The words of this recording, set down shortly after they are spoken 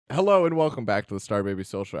Hello and welcome back to the Star Baby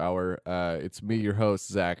Social Hour. It's me, your host,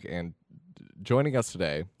 Zach, and joining us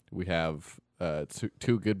today, we have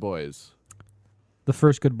two good boys. The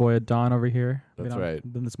first good boy, Don, over here. That's right.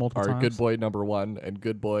 Been this multiple Our times. good boy number one and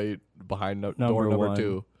good boy behind door number one.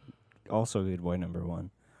 two. Also good boy number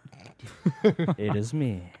one. It is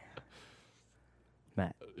me,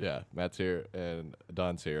 Matt. Yeah, Matt's here and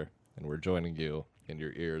Don's here, and we're joining you in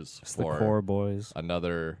your ears It's the for core boys.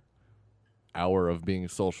 another hour of being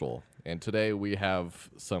social. And today we have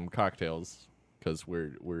some cocktails because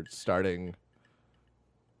we're starting.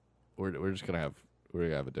 We're just gonna have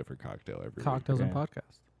a different cocktail every week. Cocktails and Yeah.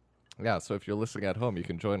 podcast. Yeah, so if you're listening at home, you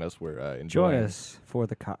can join us. We're Join enjoying us for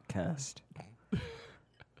the cockcast.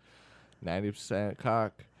 90%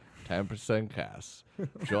 cock, 10% cast.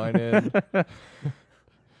 Join in.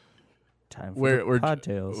 Time for We're the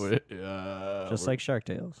podtails. Just we're- like Shark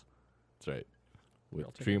Tales. that's right. I'll With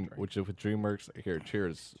take a Dream, drink. which with DreamWorks. Here,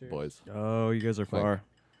 cheers, Cheers. boys. Oh, you guys are Clink. far.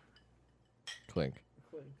 Clink,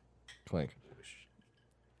 clink.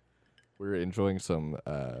 We're enjoying some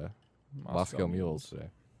Moscow mules today.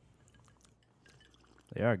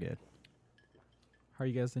 They are good. How are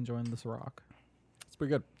you guys enjoying this rock? It's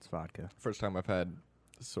pretty good. It's vodka. First time I've had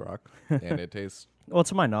Ciroc, and it tastes Well,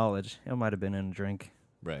 to my knowledge, it might have been in a drink.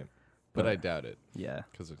 right, but I doubt it Yeah,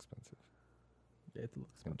 because it's expensive Yeah, it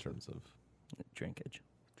looks in terms of drinkage.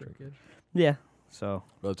 drinkage. Yeah. So.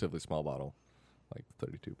 relatively small bottle, like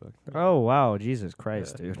 $32. Oh wow, Jesus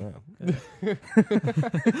Christ, Yeah. dude!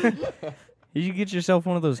 Yeah. You get yourself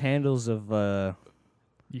one of those handles of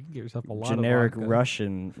You can get yourself a lot generic of vodka.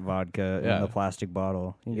 Russian vodka Yeah. in the plastic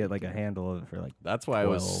bottle. You can get like a handle of it for like. That's why I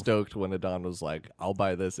was 12. stoked when Adon was like, "I'll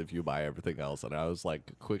buy this if you buy everything else," and I was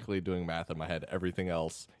like quickly doing math in my head. Everything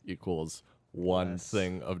else equals one Yes.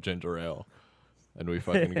 thing of ginger ale, and we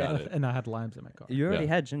fucking got it. And I had limes in my car. You already Yeah.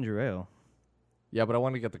 had ginger ale. Yeah, but I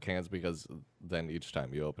want to get the cans because then each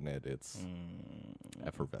time you open it, it's Mm.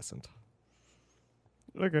 effervescent.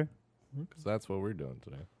 Okay. So that's what we're doing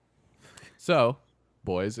today. So,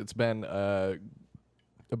 boys, it's been a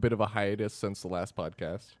bit of a hiatus since the last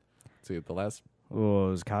podcast. See, the last. Oh,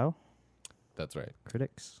 it was Kyle? That's right.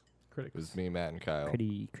 Critics? It Critics. was me, Matt, and Kyle.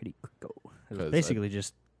 Critico. It 'Cause was I- basically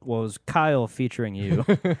just, well, it was Kyle featuring you.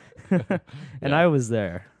 And Yeah. I was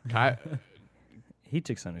there. Ky- He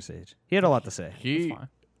took center stage. He had a lot to say. That's he. fine.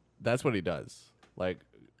 That's what he does. Like,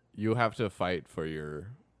 you have to fight for your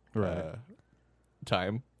Right.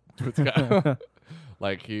 time with Kyle.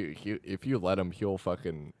 Like he, if you let him, he'll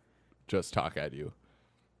fucking just talk at you.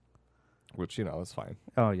 Which is fine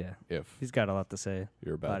Oh, yeah. if He's got a lot to say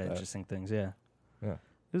you're about about that. interesting things, yeah. Yeah.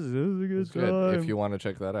 This is a good It's good. If you want to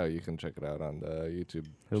check that out, you can check it out on the YouTube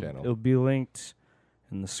channel. It'll be linked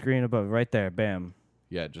in the screen above, right there. Bam.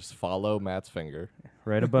 Yeah, just follow Matt's finger.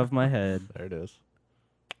 Right above my head. There it is.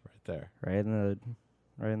 Right there. Right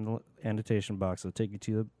in the annotation box. It'll take you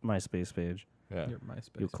to the MySpace page. Yeah. Your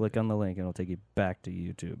MySpace. You'll click on the link and it'll take you back to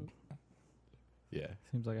YouTube. Yeah.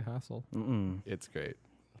 Seems like a hassle. Mm-mm. It's great.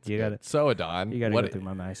 It's You good. gotta- So Adon, You gotta what go through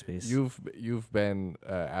my MySpace. you've been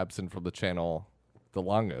absent from the channel the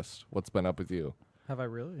longest. What's been up with you? Have I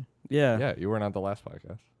really? yeah, Yeah, you weren't on the last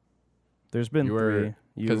podcast. There's been You were- three.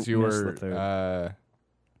 Because you missed the were third.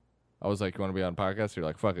 I was like, you want to be on podcast? You're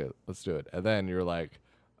like, fuck it, let's do it. And then you're like,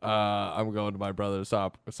 I'm going to my brother's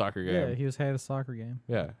soccer game. Yeah, he was had a soccer game.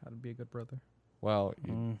 Yeah. How to be a good brother. Well,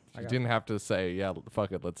 Mm. you I got didn't have to say, yeah,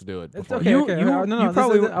 fuck it, let's do it. It's before okay. You- okay. you- no, you this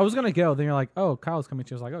probably is- w- I was gonna go. Then you're like, oh, Kyle's coming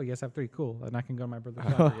to. I was like, oh, you guys have 3. Cool. And I can go to my brother's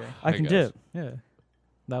soccer game. I can guess. dip. Yeah.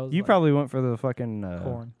 That was. You like, probably went for the fucking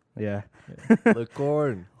corn. Yeah. the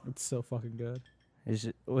corn. It's so fucking good.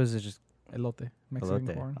 Was it just Elote, Mexican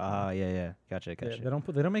elote? corn. Ah, yeah. Gotcha. Yeah, they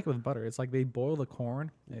don't make it with butter. It's like they boil the corn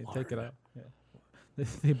and they take it out. Yeah.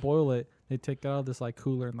 They boil it. They take it out of this like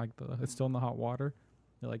cooler and like it's still in the hot water.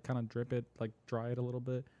 They like kind of drip it, like dry it a little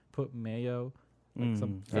bit. Put mayo, like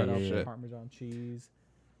some yeah, feta, yeah, yeah. Parmesan cheese,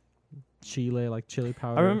 chile, like chili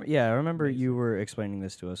powder. I remember Amazing. you were explaining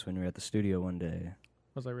this to us when we were at the studio one day.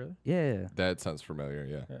 Was I really? Yeah. That sounds familiar,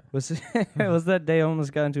 yeah. Was that day I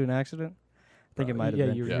almost got into an accident? I think it might have yeah,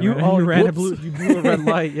 been. You, Yeah. you, You- oh, you ran a whoops. blue. You blew a red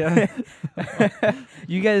light. Yeah.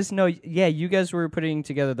 You guys know, yeah, you guys were putting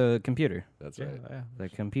together the computer, That's yeah. right. Yeah. the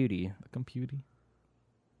computy. The computy.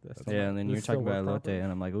 That's That's still Yeah, not- and then this you're still talking about work elote,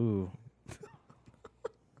 and I'm like, ooh,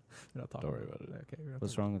 We're not talking Don't worry about it. Okay. we're not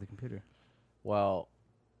what's talking- wrong with the computer? Well,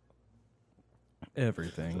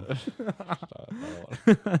 Everything. I don't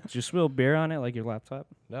wanna- Did you spill beer on it like your laptop?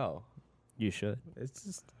 no. You should. It's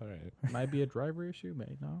just All right. might be a driver issue.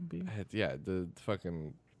 May not be. Yeah, the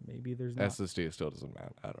fucking Maybe there's not. SSD still doesn't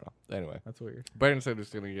matter. I don't know. Anyway, That's weird. Brandon said he was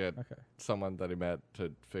going to get Okay. someone that he met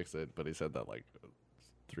to fix it, but he said that like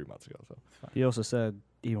 3 months ago. So He also said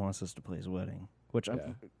he wants us to play his wedding, which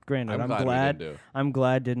Yeah. granted, I'm we glad. didn't do. I'm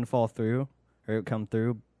glad didn't fall through or come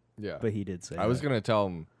through, Yeah, but he did say. I was that. gonna tell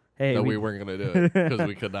him Hey, that we weren't gonna do it because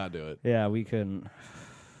we could not do it. Yeah, we couldn't.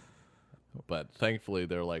 But thankfully,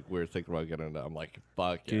 they're like, we're thinking about getting it. I'm like,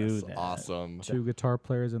 fuck Do yes, that. awesome. 2 guitar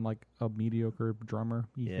players and like a mediocre drummer.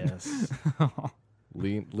 Yes.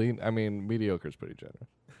 Lean. I mean, mediocre's pretty generous.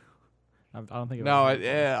 I don't think. No, I've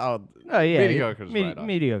I'll Oh yeah, Mediocre's me- right on.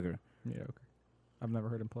 mediocre. mediocre. I've never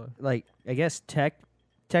heard him play. Like I guess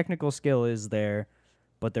technical skill is there,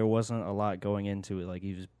 but there wasn't a lot going into it. Like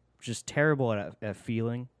he was just terrible at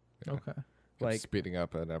feeling. Yeah. Okay. Like- speeding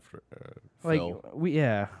up and after Like Phil.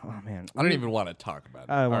 Oh man, I don't even want to talk about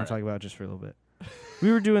it. I want All to talk about it just for a little bit.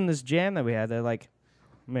 We were doing this jam that we had that like,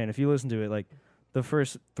 man, if you listen to it, like the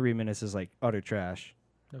first 3 minutes is like utter trash.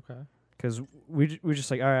 Okay. Because we're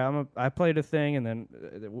just like, all right, I played a thing, and then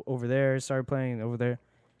over there started playing, and over there.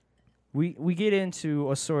 We get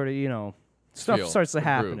into a sort of, stuff Feel, starts to the groove.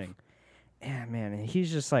 happening. Yeah, man, and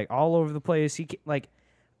he's just like all over the place. Like,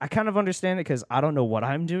 I kind of understand it because I don't know what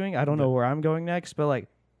I'm doing. I don't know where I'm going next, but like,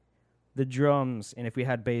 the drums, and if we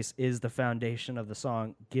had bass, is the foundation of the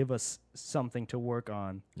song. Give us something to work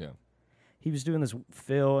on. Yeah. He was doing this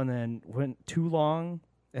fill, and then went too long,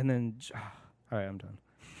 and then, all right, I'm done.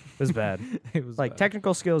 It was bad. It was Like bad.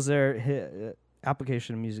 technical skills there,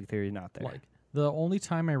 application of music theory not there. Like the only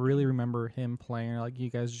time I really remember him playing, like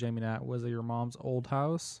you guys jamming at, was at your mom's old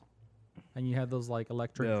house, and you had those like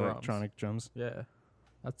electric the drums. electronic drums. Yeah,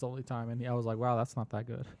 that's the only time, and I was like, wow, that's not that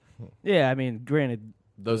good. Yeah, I mean, granted,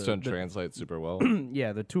 Those the- don't translate super well.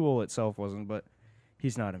 yeah, the tool itself wasn't, but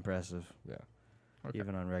he's not impressive. Yeah. Okay.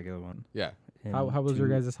 Even on regular one. Yeah. How was your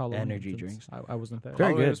guys' Halloween? energy since drinks. I wasn't there. Very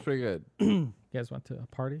Halloween good. was pretty good. You guys went to a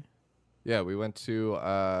party. Yeah, we went to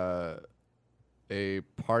a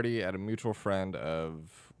party at a mutual friend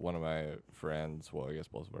of one of my friends. Well, I guess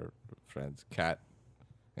both of our friends, Kat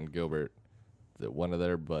and Gilbert. That one of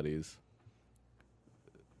their buddies,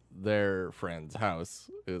 their friend's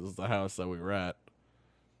house is the house that we were at.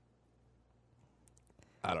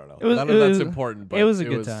 I don't know. None of that's important, but it was a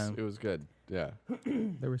good time. It was good. Yeah,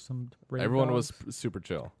 There were some. rave everyone dogs. was super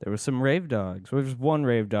chill. There was some rave dogs. There was one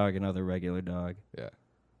rave dog, another regular dog. Yeah,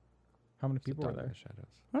 How many It's a people were dog in there? the shadows.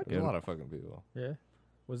 Not There's a good. lot of fucking people. Yeah.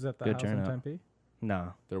 Was that the Good house turnout. in Tempe?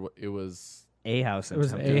 No, It was. a house. It in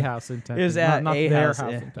was Tempe. a house in Tempe. It was at not a their house,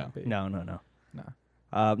 house yeah. in Tempe. No.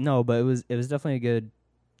 No. No, but it was definitely a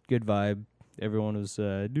good vibe. Everyone was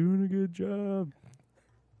doing a good job.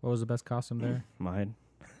 What was the best costume there? Mine.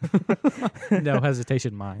 No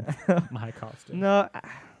hesitation, mine. My costume. No,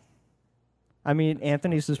 I mean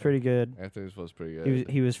Anthony's was pretty good. Anthony's was pretty good.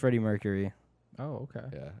 He was Freddie Mercury. Oh, okay.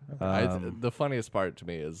 Yeah. The funniest part to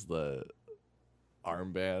me is the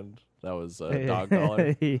armband that was a dog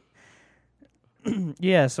collar.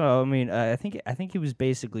 Yeah, so I mean, I think he was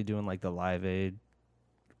basically doing like the Live Aid.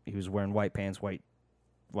 He was wearing white pants, white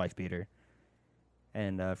wife beater,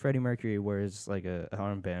 and Freddie Mercury wears like a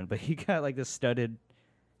armband, but he got like this studded.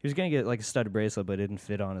 He was gonna get like a studded bracelet, but it didn't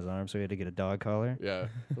fit on his arm, so he had to get a dog collar. Yeah,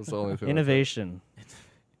 that's the only thing. Innovation.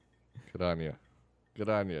 Good on you. Good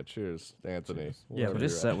on you. Cheers, Anthony. Cheers. Yeah, Wherever but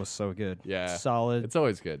his you're set at. was so good. Yeah. Solid, It's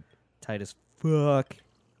always good. tight as fuck.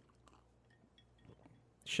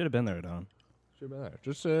 Should have been there, Don. Should be there.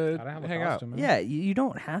 Just I don't have a hang out. costume. Man. Yeah, you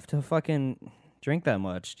don't have to fucking drink that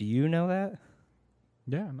much. Do you know that?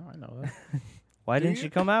 Yeah, no, I know that. Why Do didn't you? you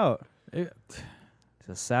come out? It- It's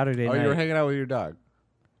a Saturday Oh, night. you were hanging out with your dog,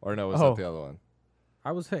 or no? Was Oh. that the other one?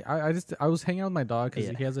 I was I was hanging out with my dog because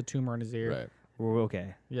Yeah. he has a tumor in his ear. Right. We're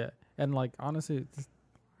okay. Yeah, and like honestly, I'm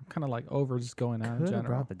kind of like over just going out in Could have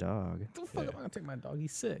general. brought the dog. The fuck Yeah. am I gonna take my dog?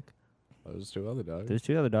 He's sick. Those two other dogs. There's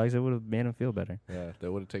two other dogs that would have made him feel better. Yeah, they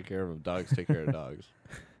would take care of them. Dogs take care of dogs.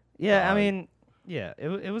 Yeah, I Dog. mean, yeah,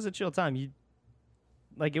 it was a chill time.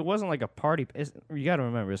 Like it wasn't like a party. You got to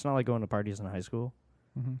remember, it's not like going to parties in high school.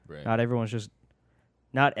 Mm-hmm. Right. Not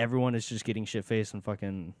everyone is just getting shit faced and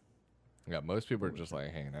fucking Yeah, most people are just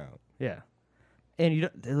like hanging out. yeah.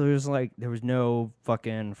 And there was no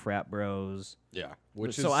fucking frat bros. Yeah.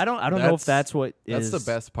 Which So is I don't know if that's what that's is the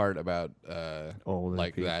best part about older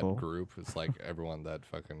like people. that group. It's like everyone that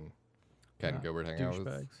fucking Ken Yeah, Gilbert hang out with.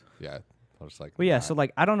 Douchebags. Yeah. I was like, Well, yeah. nah. So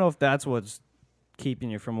like, I don't know if that's what's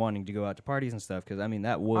keeping you from wanting to go out to parties and stuff. Because I mean,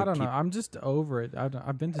 that would. I don't keep, know. I'm just over it.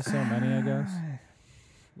 I've been to so many. I guess.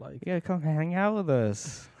 Like You gotta come hang out with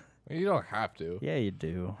us. You don't have to. Yeah, you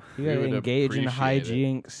do. You We gotta would engage in appreciate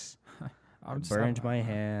it. hijinks. I'm just Burned my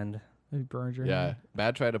hand. You burned your Yeah. hand.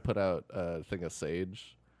 Matt tried to put out a thing of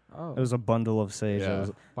sage. Oh. It was a bundle of sage. Yeah. That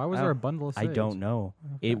was, Why was I there a don't- bundle of I sage? don't know.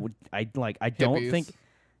 Okay. It would. I don't Hippies. think.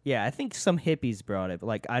 Yeah, I think some hippies brought it, but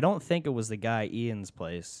like I don't think it was the guy Ian's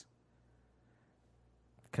place.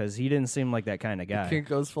 Cause he didn't seem like that kind of guy.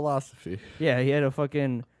 Kinko's philosophy. Yeah, he had a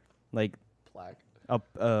fucking like Plaque.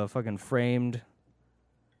 a fucking framed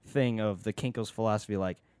thing of the Kinko's philosophy.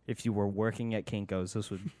 Like if you were working at Kinko's,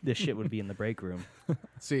 this shit would be in the break room.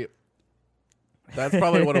 See, that's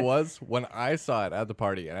probably what it was when I saw it at the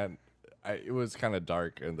party, and it was kind of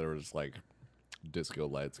dark, and there was like disco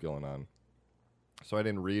lights going on, so I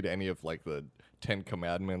didn't read any of like the 10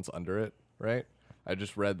 commandments under it. Right, I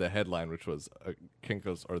just read the headline, which was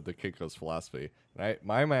Kinko's or the Kinko's philosophy. And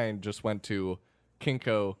my mind just went to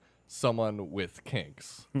Kinko, someone with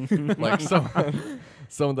kinks, like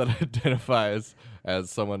someone that identifies as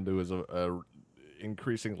someone who is a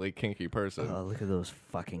increasingly kinky person. Oh, look at those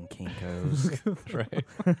fucking Kinkos. Right.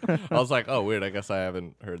 I was like, oh, weird. I guess I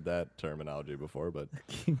haven't heard that terminology before, but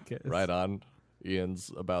Kinkas. right on.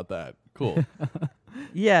 Ian's about that. Cool.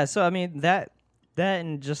 Yeah, so I mean that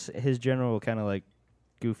and just his general kind of like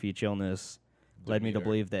goofy chillness led me to Demeanor.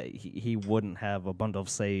 believe that he wouldn't have a bundle of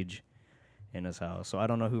sage in his house. So I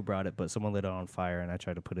don't know who brought it, but someone lit it on fire, and I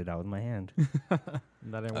tried to put it out with my hand. That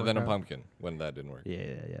didn't And work then a out. pumpkin when that didn't work.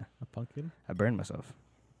 Yeah. A pumpkin. I burned myself.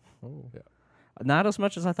 Oh. Yeah. Not as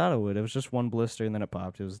much as I thought it would. It was just one blister, and then it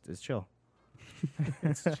popped. It's chill.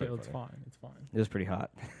 It's chill. It's fine. It's fine. It was pretty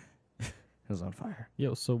hot. It was on fire.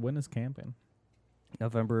 Yo, so when is camping?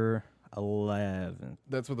 November 11th.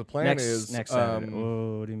 That's what the plan Next is. Saturday.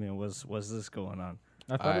 Whoa, what do you mean? Was this going on?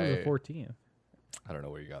 I thought it was I- the 14th. I don't know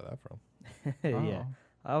where you got that from. Yeah,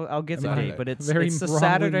 Oh. I'll get I the mean, date, but it's very the wrongly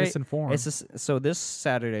Saturday. misinformed. So this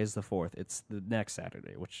Saturday is the 4th. It's the next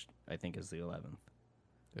Saturday, which I think is the 11th.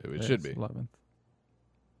 It should be. 11th.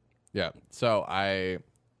 Yeah. So I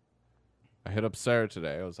hit up Sarah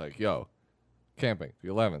today. I was like, yo, camping, the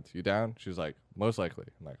 11th. You down? She was like, most likely.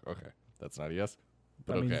 I'm like, okay. That's not a yes.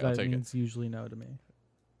 But That means okay, I'll that take means usually no to me.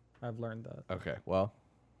 I've learned that. it. Okay. Well,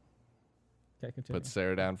 Okay, continue. put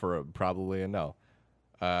Sarah down for probably a no.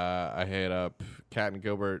 I hit up Kat and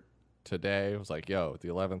Gilbert today. I was like, yo, the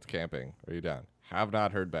 11th camping. Are you down? Have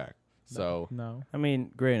not heard back. So no. I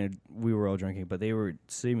mean, granted, we were all drinking, but they were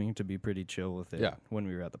seeming to be pretty chill with it Yeah. when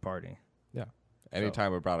we were at the party.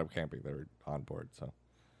 anytime I brought up camping, they were on board. So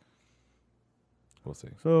we'll see.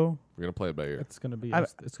 So We're gonna play it by ear. It's gonna be I-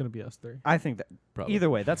 us. It's gonna be us three. I think that Probably. either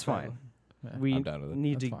way, that's fine. Yeah. We I'm down with it.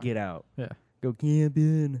 need That's to fine. get out. Yeah. Go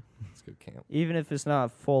camping. Let's go camp. Even if it's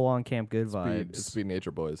not full on Camp Good Let's vibes, be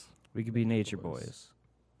nature boys. we could be nature boys. boys.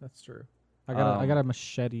 That's true. I got a Um,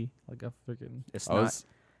 machete, like a freaking. It's I not. was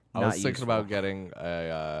not thinking useful. about getting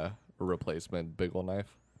a replacement big ol'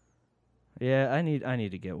 knife. Yeah, I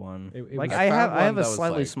need to get one. It like was- I I found have one a that was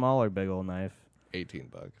slightly like- smaller big old knife. $18.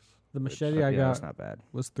 The which- machete I yeah, that's got not bad.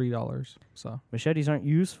 was $3. So Machetes aren't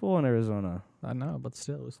useful in Arizona. I know, but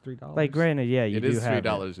still, it was $3. Like, granted, yeah, you It do is have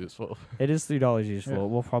 $3 useful. It is $3 useful. Yeah.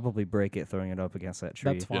 We'll probably break it throwing it up against that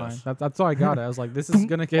tree. That's fine. Yes. That's why I got it. I was like, this is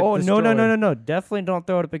gonna get. Oh destroyed. no! Definitely don't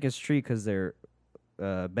throw it up against a tree because they're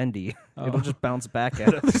bendy. Oh. It'll just bounce back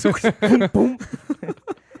at us. Boom, boom.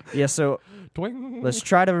 Yeah, so Twing. let's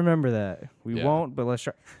try to remember that. We Yeah. won't, but let's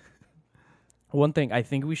try. One thing, I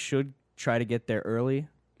think we should try to get there early,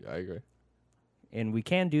 Yeah, I agree. and we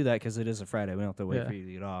can do that because it is a Friday. We don't have to wait Yeah. for you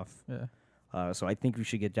to get off. Yeah, So I think we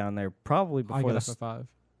should get down there probably I before got the up at 5.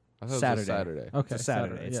 I thought it Saturday. was a Saturday. Okay, It's a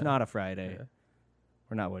Saturday. It's yeah. not a Friday. Yeah.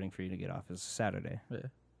 We're not waiting for you to get off. It's a Saturday. Yeah.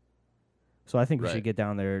 So I think we Right. should get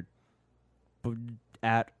down there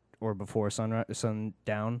at or before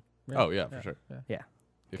sundown. Oh, yeah, for sure. Yeah. Yeah.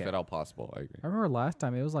 If Okay. at all possible, I agree. I remember last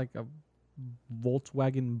time it was like a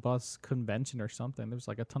Volkswagen bus convention or something. There was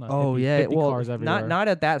like a ton of Oh hippie, yeah, hippie well, cars everywhere. not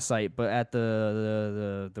at that site, but at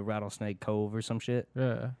the Rattlesnake Cove or some shit.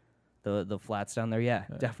 Yeah, The flats down there. Yeah,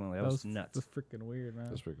 Yeah. definitely. That was That nuts. was freaking weird, man.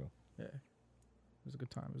 That's pretty cool. Yeah, it was a good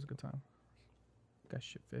time. It was a good time. Got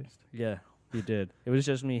shit faced. Yeah, you did. It was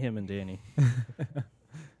just me, him, and Danny.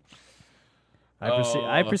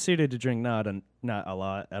 I Oh. proceeded to drink not a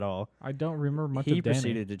lot at all. I don't remember much He of Danny.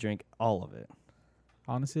 proceeded to drink all of it.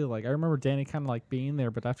 Honestly, like I remember Danny kind of like being there,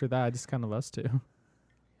 but after that, I just kind of us two.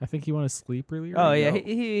 I think he went to sleep really early. Oh yeah, no.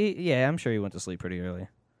 yeah. I'm sure he went to sleep pretty early.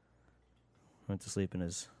 Went to sleep in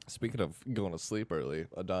his. Speaking of going to sleep early,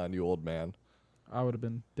 Adon, you old man. I would have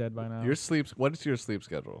been dead by now. Your sleeps. What is your sleep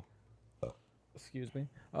schedule? Excuse me.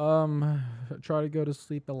 Try to go to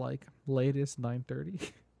sleep at like latest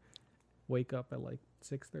 9:30. Wake up at like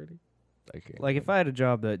 6:30. I can't. Like if I had a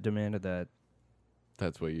job that demanded that,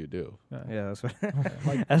 That's what you do. yeah, that's what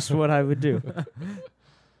Like, that's what I would do.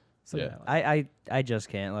 so Yeah. like, I just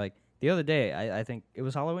can't. Like the other day, I think it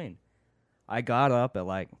was Halloween. I got up at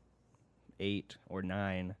like 8 or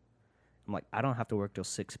 9, I'm like, I don't have to work till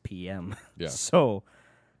 6 p.m. Yeah. So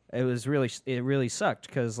it really sucked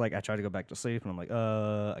because like I tried to go back to sleep and I'm like,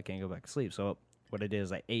 I can't go back to sleep. So what I did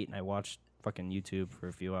is I ate and I watched fucking YouTube for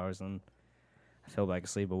a few hours and I fell back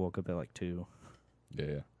asleep. I woke up at like 2.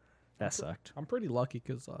 Yeah. That sucked. I'm pretty lucky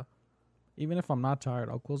because even if I'm not tired,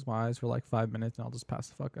 I'll close my eyes for like 5 minutes and I'll just pass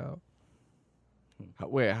the fuck out.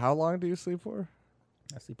 Wait, how long do you sleep for?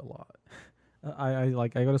 I sleep a lot. I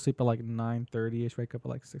go to sleep at like 9:30 ish. Wake up at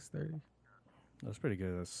like 6:30. That's pretty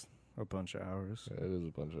good. That's a bunch of hours. It is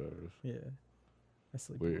a bunch of hours. Yeah, I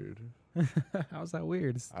sleep. a lot. Weird. How's that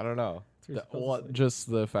weird? I don't know. It's you're supposed to What? sleep. Just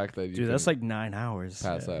the fact that you Dude, that's can like 9 hours.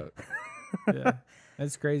 pass Yeah. out. Yeah,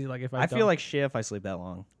 it's crazy. Like if I I don't, feel like shit if I sleep that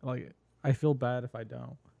long. like I feel bad if I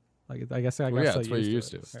don't. Like I guess I Well, got yeah, so that's what you're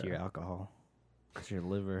used used to. It's your alcohol. It's your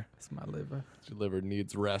liver. It's my liver. Your liver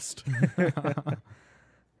needs rest.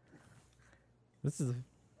 This is the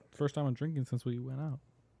first time I'm drinking since we went out.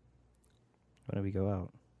 When did we go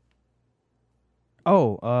out?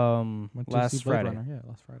 Oh, Went to last see Blade Friday. Runner. Yeah,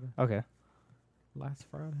 last Friday. Okay. Last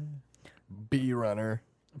Friday. Bee runner.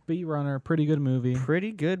 Beat Runner, pretty good movie.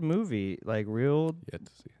 Pretty good movie. Like real Yet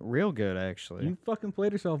to see. good actually. You fucking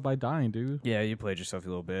played yourself by dying, dude. Yeah, you played yourself,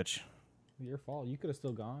 you little bitch. Your fault. You could have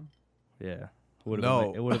still gone. Yeah.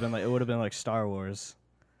 No. It would have been like Star Wars.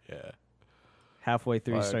 Yeah. Halfway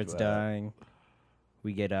through he Fuck starts that. dying.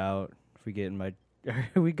 We get out. We get in my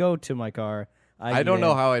we go to my car. I don't get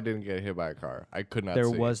know in. how I didn't get hit by a car. I could not there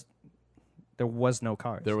see. was no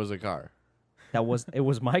cars. There was a car. It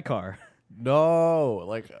was my car. No,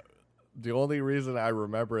 like the only reason I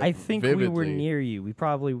remember it I think vividly, we were near you. We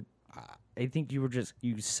probably I think you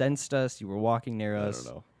sensed us. You were walking near I us.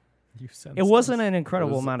 don't know. You sensed It wasn't us. an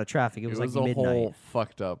incredible was- amount of traffic. It was like a midnight. whole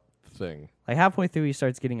fucked up thing. Like halfway through, he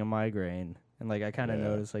starts getting a migraine, and like I kind of Yeah.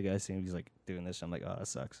 noticed, like I see him, he's like doing this. I'm like, oh, that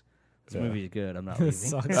sucks. This Yeah. movie's good. I'm not It leaving.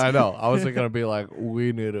 sucks. I know. I wasn't gonna be like,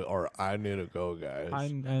 we need to, or I need to go, guys.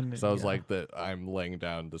 So I was yeah. like, that I'm laying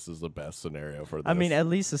down. This is the best scenario for this. I mean, at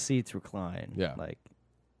least the seats recline. Yeah. Like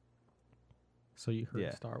So you heard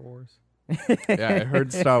Yeah. Star Wars? yeah, I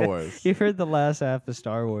heard Star Wars. You heard the last half of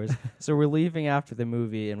Star Wars. So we're leaving after the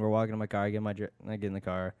movie, and we're walking to my car. I get in the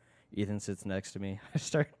car. Ethan sits next to me. I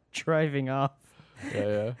start driving off.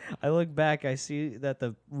 Yeah. I look back. I see that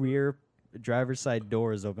the rear driver's side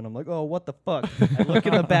door is open. I'm like, oh, what the fuck? I look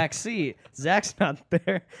in the back seat. Zach's not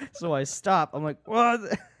there. So I stop. I'm like, what?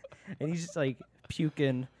 And he's just like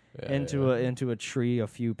puking Yeah, into a tree a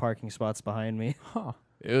few parking spots behind me. Huh.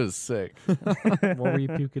 It was sick. What were you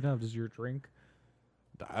puking up? Just your drink?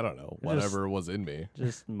 I don't know. Whatever was in me.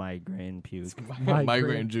 Just migraine puke.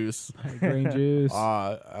 Migraine juice. Migraine juice.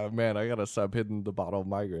 Man, I gotta stop hitting the bottle of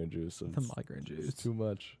migraine juice. The It's, migraine it's juice. too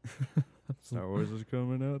much. Star Wars is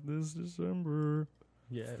coming out this December.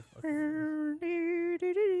 Yeah.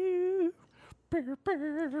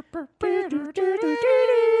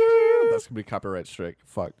 That's gonna be copyright strike.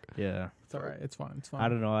 Fuck. Yeah. It's all right. It's fine. It's fine. I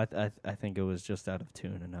don't know. I think it was just out of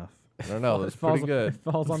tune enough. I don't know. That's It falls- pretty good.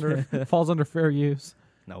 It falls under fair use.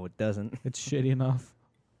 No, it doesn't. It's shitty enough.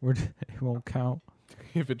 It won't count.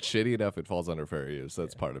 If it's shitty enough, it falls under fair use.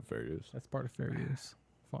 That's part of fair use. That's part of fair use.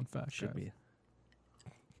 Fun fact. Should guys.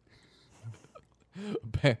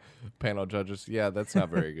 be. Panel judges. Yeah, that's not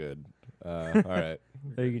very good. All right.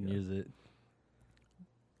 You can use it.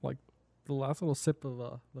 The last little sip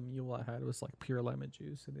of the mule I had was like pure lemon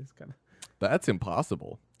juice. It is kind of That's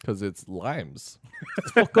impossible because it's limes.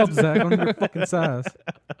 fuck up, Zach. On your fucking sass.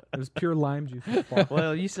 It was pure lime juice. Fuck.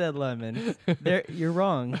 Well, you said lemon. There, you're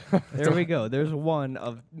wrong. There we go. There's one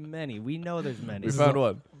of many. We know there's many. We found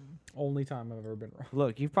one. Only time I've ever been wrong.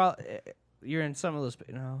 Look, you probably you're in some of those.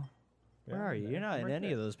 No, where Yeah, are you? yeah, You're not I'm in right any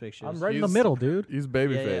there. of those pictures. I'm right in the He's- middle, dude. He's Yeah,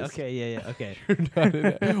 babyface. yeah, okay, yeah, okay, You're not in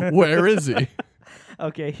it. Where is he?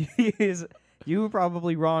 okay. You were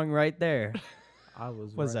probably wrong right there. I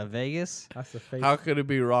was. Was right. that Vegas? That's the face. How could it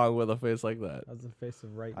be wrong with a face like that? That's the face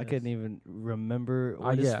of right. I couldn't even remember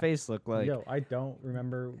what yeah. his face looked like. Yo, I don't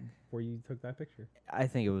remember where you took that picture. I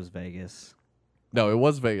think it was Vegas. No, it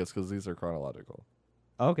was Vegas because these are chronological.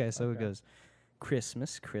 Okay, so it Okay. goes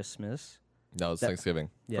Christmas. No, it's That- Thanksgiving.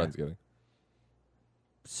 yeah. Friendsgiving.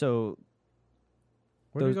 So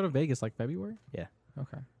Where did we Those- go to Vegas? Like February? Yeah.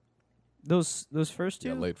 Okay. those first two,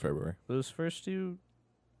 Yeah, late February. those first two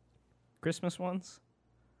Christmas ones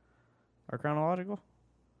are chronological.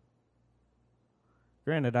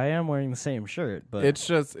 Granted, I am wearing the same shirt, but It's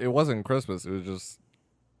just, it wasn't Christmas. It was just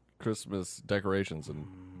Christmas decorations, and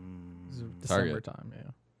This is Target. December time.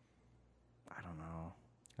 Yeah. I don't know.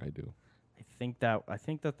 I do. I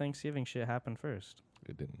think the Thanksgiving shit happened first.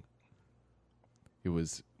 It didn't. It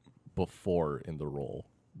was before in the role.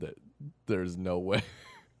 That there's no way.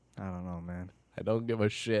 I don't know, man. I don't give a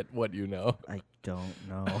shit what you know. I don't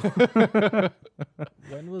know.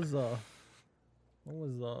 When was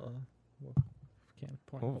can't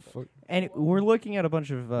point. Oh, fuck. And we're looking at a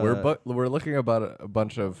bunch of We're looking about a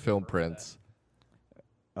bunch of film prints,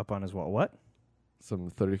 up on his wall. What?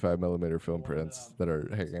 some 35 millimeter film prints that are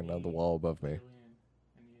hanging on the wall above me.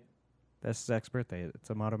 That's Zach's birthday.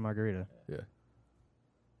 It's a Mata Margarita. Yeah,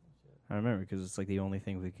 I remember because it's like the only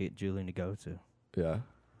thing we could get Julian to go to. yeah.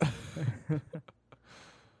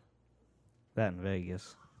 That in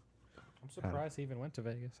Vegas. I'm surprised he even went to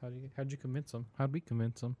Vegas. How'd you convince him? How'd we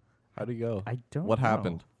convince him? How'd he go? I don't. What know.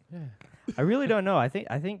 happened? Yeah. I really don't know. I think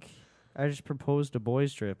I just proposed a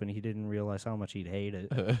boys trip and he didn't realize how much he'd hate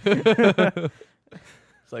it.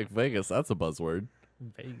 It's like Vegas. That's a buzzword.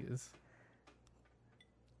 Vegas.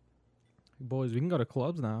 Boys, we can go to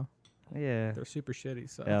clubs now. Yeah. They're super shitty.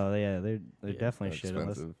 So Oh yeah, they're Yeah, definitely they're shit.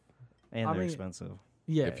 expensive And I they're mean, expensive.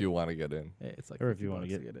 yeah. if you want to get in. Yeah, it's like Or if 50 you wanna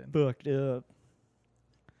bucks get in. Booked up.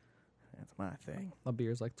 That's my thing. A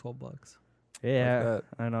beer's like $12. Yeah, that.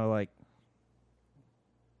 I know. Like,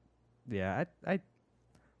 yeah, I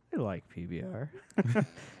like PBR.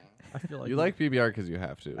 I feel like You like PBR because you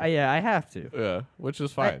have to. Yeah, I have to. Yeah, which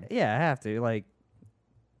is fine. Yeah, I have to. Like,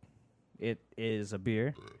 it is a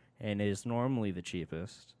beer, and it is normally the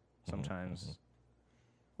cheapest. Sometimes.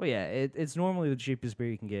 Well, yeah, it's normally the cheapest beer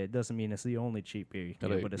you can get. It doesn't mean it's the only cheap beer you can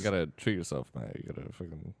get, but You it's gotta treat yourself, man. You gotta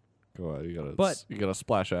fucking go out. But- You gotta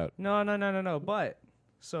splash out. No. But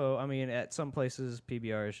so I mean, at some places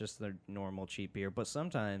PBR is just the normal cheap beer, but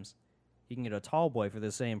sometimes you can get a tall boy for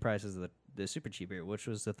the same price as the super cheap beer, which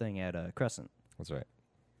was the thing at Crescent. That's right.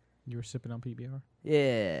 you were sipping on PBR.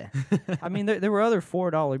 Yeah, I mean there were other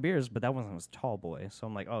 $4 beers, but that one was tall boy. So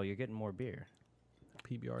I'm like, oh, you're getting more beer.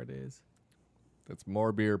 PBR days. It's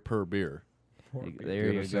more beer per beer. There you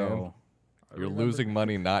understand? go. You're losing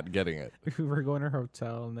money not getting it. We were going to a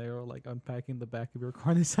hotel and they were like unpacking the back of your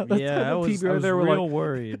car and they saw that Yeah, ton I of was PBR. They were real like,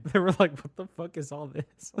 worried. they were like, what the fuck is all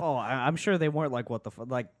this? Oh, I'm sure they weren't like, what the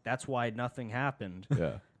fuck? Like, that's why nothing happened.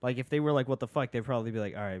 Yeah. Like, if they were like, what the fuck, they'd probably be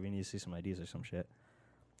like, all right, we need to see some IDs or some shit.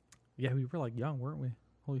 Yeah, we were like young, weren't we?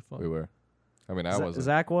 Holy fuck. We were. I mean, I wasn't.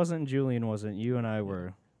 Zach wasn't, Julian wasn't, you and I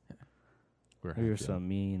were. We're We were half young. some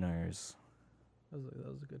meaners. That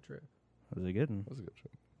was a good trip. Was it good? That was a good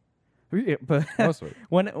trip. But Most of it.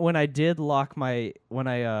 when I did lock my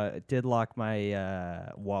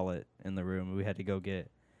wallet in the room, we had to go get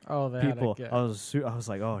Oh, that people. I was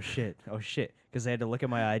like, oh shit, because they had to look at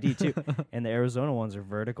my ID too. And the Arizona ones are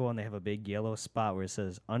vertical, and they have a big yellow spot where it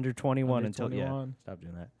says under 21 Under until 21. Stop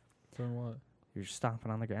doing that. Doing what? You're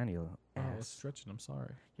stomping on the ground, you Oh, I was ass. stretching. I'm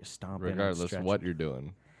sorry. You're stomping. and Regardless of stretching. what you're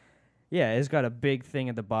doing. Yeah, it's got a big thing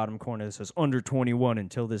at the bottom corner that says under 21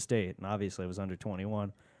 until this date, and obviously I was under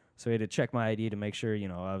 21, so we had to check my ID to make sure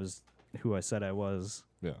I was who I said I was.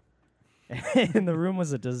 Yeah. And the room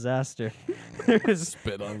was a disaster. There was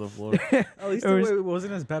Spit on the floor. At least It was- it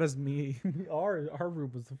wasn't as bad as me. our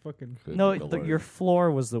room was the fucking. Good no, Lord. your floor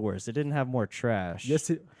was the worst. It didn't have more trash. Yes,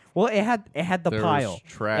 Well, it had the There pile. was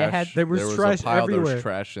trash. there was trash a pile. There everywhere. was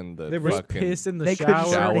trash in the there was fucking. piss in the They shower.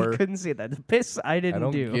 Shower. They couldn't see that. The piss I I didn't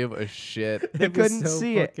don't do. give a shit. They It was couldn't so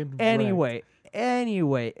see it. fucking wrecked.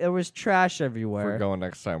 Anyway, there was trash We're everywhere. going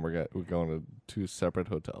next time. We're going to 2 separate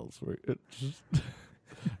hotels.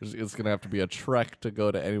 It's gonna have to be a trek to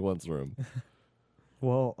go to anyone's room.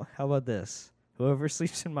 Well, how about this? Whoever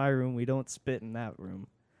sleeps in my room, we don't spit in that room.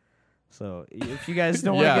 So if you guys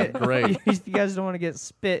don't Yeah, want to get great. if you guys don't want to get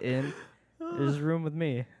spit in, there's room with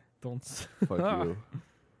me. Don't. Fuck you,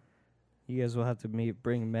 You guys will have to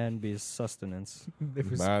bring man-beast sustenance. It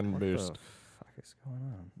was, man. What Beast. the fuck is going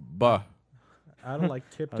on? Bah. I don't like I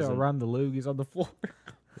was tiptoe in- around the loogies on the floor.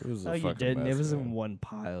 It was No, a you fucking didn't. mess, It was man. in one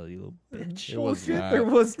pile, you little bitch. It was Bullshit, not. there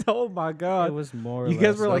was. Oh my god. It was more. You or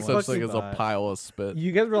guys less were No like such fucking thing as a pile of spit.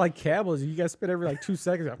 You guys were like camels. You guys spit every like 2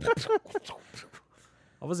 seconds.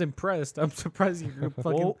 I was impressed. I'm surprised you fucking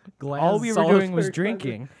Well, glass. all we were solitary doing was closet.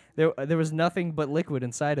 drinking. There was nothing but liquid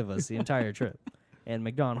inside of us the entire trip, and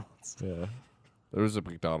McDonald's. Yeah. There was a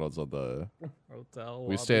McDonald's on the. Hotel.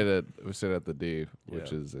 We stayed at the D,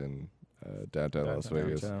 which Yeah. is in downtown Las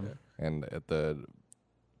Vegas, Downtown. and at the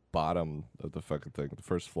bottom of the fucking thing, the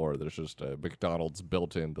first floor, there's just a McDonald's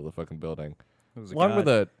built into the fucking building. It was a One with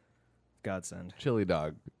a godsend. chili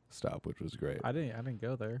dog stop, which was great. I didn't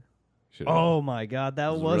go there. Should've- Oh my god,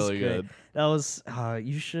 that it was really great. good. That was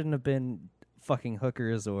you shouldn't have been fucking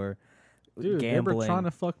hookers or Dude, gambling. they were trying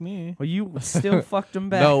to fuck me. Well, you still fucked them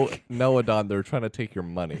back. No, Adon, they're trying to take your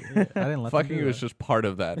money. I didn't let them Fucking do you is that. just part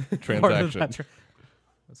of that Part of transaction. that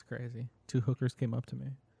That's crazy. 2 hookers came up to me.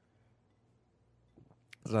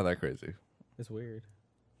 It's not that crazy. It's weird.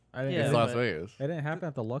 I didn't. Yeah, It's it, Las but- Vegas. it didn't happen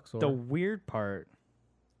at the Luxor. The weird part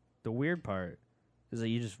is that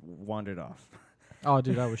you just wandered off. Oh,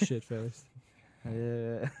 dude, I was shit faced.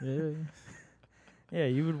 Yeah. Yeah. Yeah,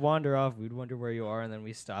 you would wander off. We'd wonder where you are, and then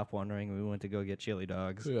we stopped wandering. And we went to go get chili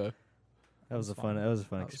dogs. Yeah. That was a That's fun. fun. That was a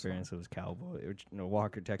fun That was experience. It was cowboy.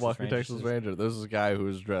 Walker, Texas. Walker, Ranger. Texas Ranger. This is a guy who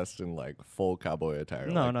was dressed in like full cowboy attire.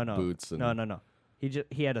 No, like no, no. Boots and No.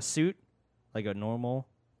 He had a suit, like a normal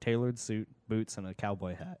tailored suit, boots, and a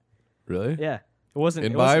cowboy hat. Really? Yeah, it wasn't.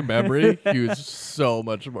 In it my wasn't- memory, he was so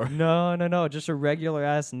much more. No. Just a regular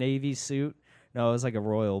ass navy suit. No, it was like a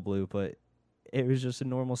royal blue, but it was just a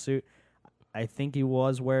normal suit. I think he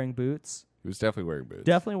was wearing boots. He was definitely wearing boots.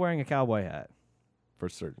 Definitely wearing a cowboy hat. For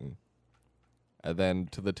certain. And then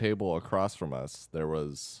to the table across from us,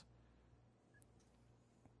 there's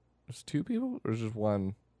two people? Or just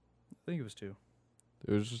one? I think it was two.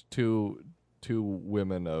 It was just two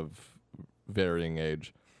women of varying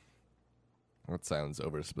age. That sounds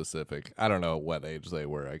over specific. I don't know what age they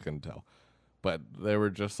were. I couldn't tell. But they were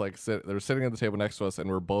just like they were sitting at the table next to us, and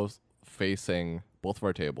we're both facing both of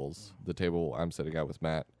our tables. The table I'm sitting at with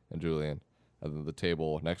Matt and Julian, and then the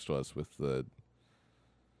table next to us with the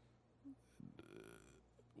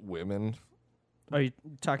women. Are you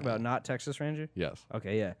talking about not Texas Ranger? Yes.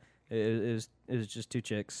 Okay, yeah. It was just two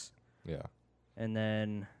chicks, Yeah. and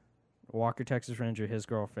then Walker, Texas Ranger, his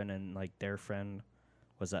girlfriend, and like their friend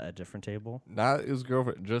was at a different table. Not his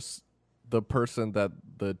girlfriend, just the person that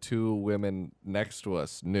the two women next to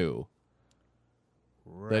us knew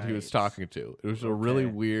that he was Right. talking to. It was a really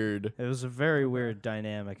Okay. weird. It was a very weird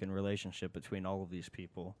dynamic and relationship between all of these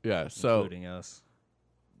people, Yeah. So including us.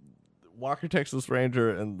 Walker, Texas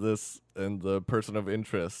Ranger, and the person of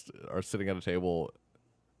interest are sitting at a table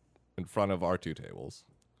in front of our two tables.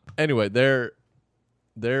 Anyway, they're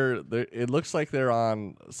it looks like they're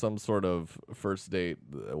on some sort of first date.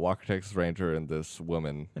 Walker, Texas Ranger, and this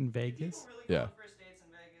woman. In Vegas. Yeah.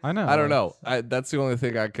 I know. I don't know. That's the only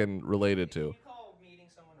thing I can relate it to. call meeting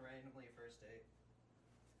someone randomly a first date?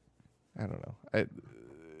 I don't know.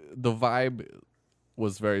 The vibe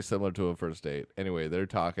was very similar to a first date. Anyway, they're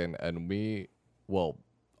talking, and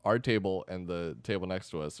our table and the table next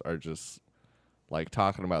to us are just like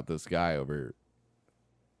talking about this guy over.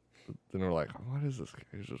 Then we're like, what is this guy?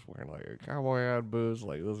 He's just wearing like a cowboy hat, boots,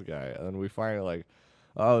 like this guy. And then we finally like,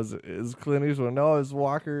 oh, is Clint Eastwood? No, it's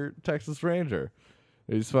Walker, Texas Ranger.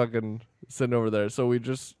 He's fucking sitting over there. So we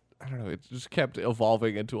just, I don't know, it just kept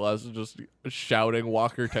evolving into us just shouting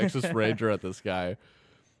Walker, Texas Ranger at this guy,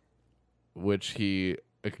 which he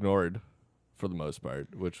ignored for the most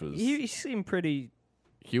part, which was, He seemed pretty.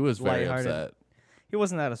 he was very lighthearted. upset. He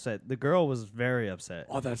wasn't that upset. The girl was very upset.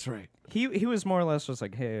 Oh, that's right. He was more or less just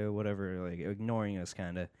like, hey, whatever, like ignoring us,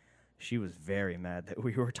 kind of. She was very mad that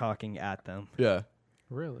we were talking at them. Yeah.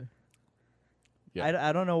 Really. Yeah.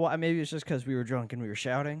 I don't know why. Maybe it's just because we were drunk and we were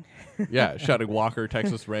shouting. Yeah, shouting Walker,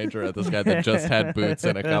 Texas Ranger at this guy that just had boots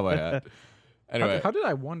and a cowboy hat. Anyway, How did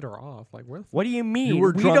I wander off? Like where? What do you mean? you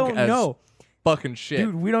were we drunk don't as know. fucking shit.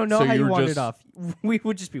 Dude, we don't know So how you were wandered just- off. We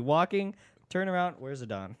would just be walking, turn around, where's the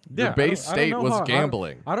Don? Your Yeah, base I don't state know was how-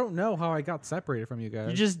 gambling. I don't know how I got separated from you guys.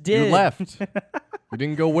 You just did. You left. You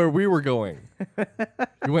didn't go where we were going.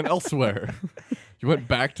 You went elsewhere. You went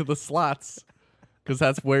back to the slots because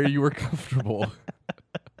that's where you were comfortable.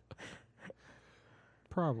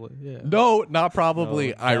 Probably. Yeah. No, not probably.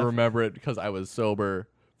 No, I def- remember it because I was sober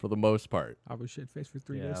for the most part. I was shit faced for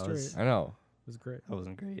 3 Yeah, days I straight. was- I know. It was great. That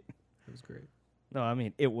wasn't great. It was great. No, I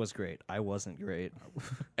mean, it was great. I wasn't great.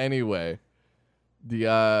 Anyway,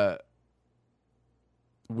 the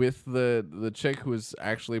with the chick who was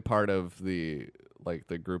actually part of the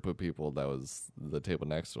group of people that was the table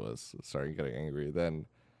next to us started getting angry. Then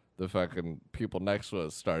the fucking people next to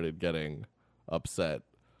us started getting upset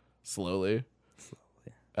slowly.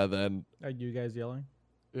 And then Are you guys yelling?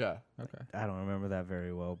 yeah. Okay. I don't remember that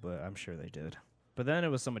very well, but I'm sure they did. But then it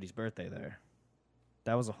was somebody's birthday there.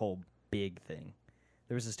 That was a whole big thing.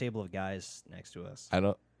 There was this table of guys next to us. I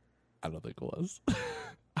don't think it was.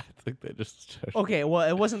 I think they just Okay, well,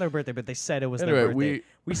 it wasn't their birthday, but they said it was Anyway, their birthday.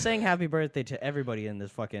 We sang happy birthday to everybody in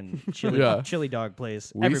this fucking chili dog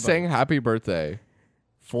place. we Everybody. sang happy birthday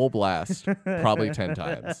full blast probably 10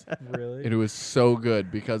 times. Really? And it was so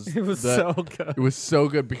good because It was the- so good. It was so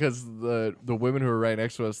good because the women who were right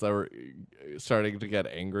next to us that were starting to get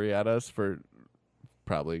angry at us for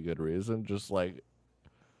probably good reason just like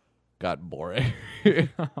got boring.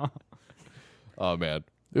 Oh man,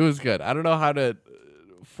 it was good. I don't know how to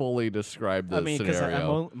fully describe the I mean, because I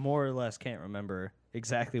scenario. more or less can't remember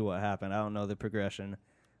exactly what happened. I don't know the progression.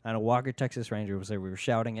 I know Walker, Texas Ranger was there. We were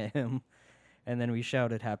shouting at him, And then we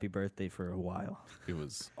shouted happy birthday for a while. It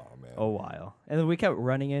was, oh man. A while. And then we kept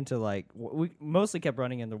running into we mostly kept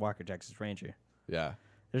running into Walker, Texas Ranger. Yeah.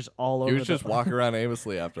 There's all over He was the just walking around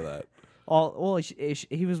aimlessly after that.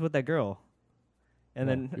 he was with that girl. And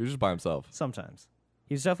Well, then he was just by himself. sometimes.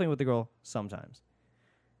 He was definitely with the girl sometimes.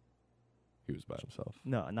 He was by himself.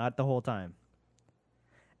 No, not the whole time.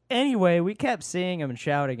 Anyway, we kept seeing him and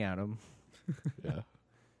shouting at him. Yeah.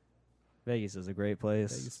 Vegas is a great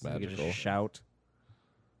place. Vegas is You can magical. just shout.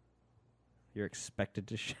 You're expected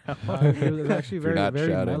to shout. It was actually If you're very not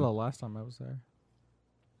very shouting. mellow last time I was there.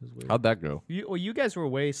 It was weird. How'd that go? You guys were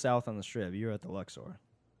way south on the strip. You were at the Luxor.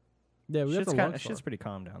 Yeah, we got the Luxor. Shit's pretty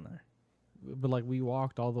calm down there. But like we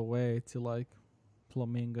walked all the way to like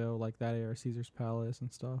Flamingo, like that area, Caesar's Palace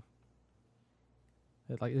and stuff.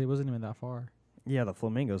 It wasn't even that far. Yeah, the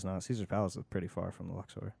Flamingo's not. Caesar's Palace is pretty far from the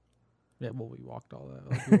Luxor. Yeah, well, we walked all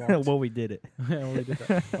that. Like, we walked. Well, we did it. Yeah, well, we did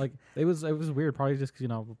that. Like it was weird, probably just 'cause,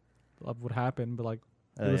 of what happened. But like,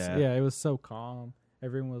 it was so calm.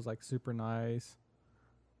 Everyone was like super nice.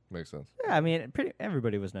 Makes sense. Yeah, I mean,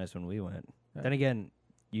 everybody was nice when we went. Yeah. Then again,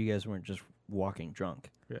 you guys weren't just walking drunk.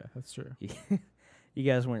 Yeah, that's true. You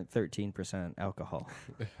guys weren't 13% alcohol.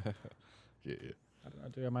 Yeah. I don't know,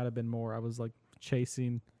 dude. I might have been more. I was like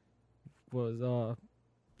chasing, the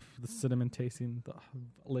cinnamon tasting the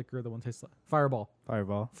liquor. The one tastes like Fireball.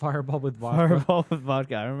 Fireball with vodka. Fireball with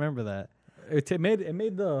vodka. I remember that. It made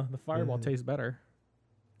the Fireball taste better.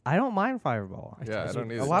 I don't mind Fireball. Yeah, I taste don't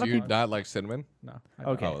it. either. A lot Do of you people- not like cinnamon? No. I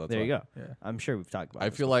Okay, Oh, that's there you why. go. Yeah. I'm sure we've talked about I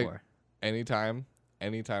this feel like before. anytime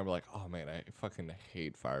we're like, oh man, I fucking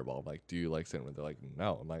hate Fireball. I'm like, do you like cinnamon? They're like,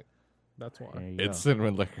 no. I'm like, That's why. There you it's go.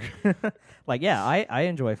 cinnamon liquor. Like, yeah, I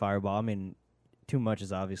enjoy Fireball. I mean, too much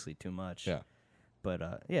is obviously too much. Yeah.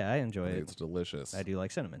 But, yeah, I enjoy it. It's delicious. I do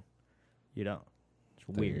like cinnamon. You don't. It's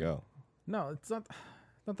There you weird. go. No, it's not.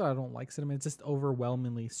 Not that I don't like cinnamon. It's just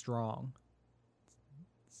overwhelmingly strong.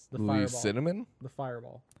 The Ooh, Fireball. cinnamon The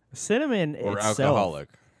Fireball. Cinnamon or itself. alcoholic?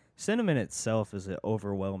 Cinnamon itself is an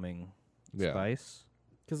overwhelming Yeah. spice.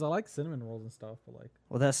 Because I like cinnamon rolls and stuff, but like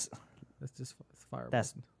Well, that's it's just it's Fireball.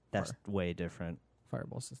 that's way different.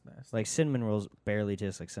 Fireball's just nasty. Like cinnamon rolls barely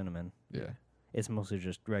taste like cinnamon. Yeah. It's mostly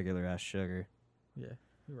just regular ass sugar Yeah,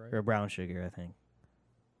 you're right. or brown sugar, I think.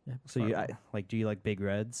 Yeah. So do you like Big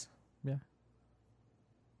Reds? Yeah.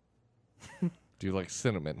 Do you like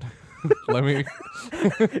cinnamon? Let me.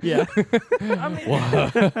 Yeah.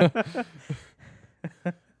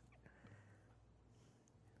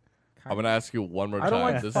 I'm gonna ask you one more time. I don't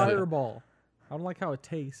like This is Fireball. I don't like how it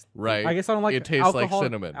tastes. right. I guess I don't like It tastes like alcohol,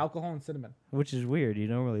 cinnamon. Alcohol and cinnamon. Which is weird. You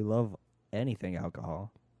don't really love anything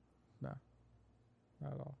alcohol. Not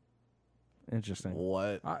at all. Interesting.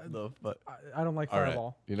 What I- the fuck? I don't like All right.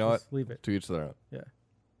 Fireball. You know Just leave it. To each their own. Yeah.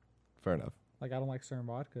 Fair enough. Like I don't like certain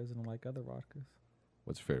vodkas and I don't like other vodkas.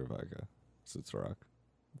 What's your favorite vodka? Is it Ciroc?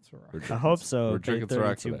 It's a rock. We're I drinking hope s- so. We're Pay drinking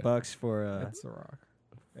Ciroc $32 today. bucks for It's a rock.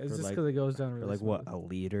 It's for just like- because it goes down for really like what, smooth. a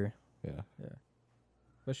liter? Yeah.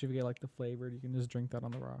 Especially if you get like the flavored, you can just drink that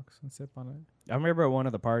on the rocks and sip on it. I remember at one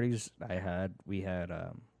of the parties we had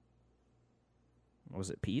was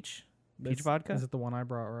it peach? Peach That's- vodka? Is it the one I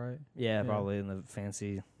brought, right? Yeah, Yeah. probably in the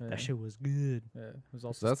fancy. Yeah. That shit was good. Yeah. It was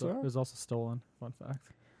also That's right. it was also stolen. Fun fact.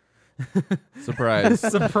 Surprise.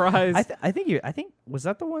 Surprise. I think was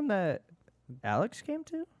that the one that Alex came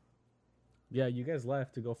to? Yeah, you guys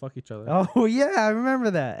left to go fuck each other. Oh yeah, I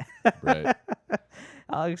remember that. right.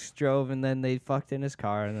 Alex drove and then they fucked in his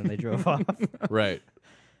car and then they drove off. Right.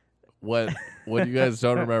 What you guys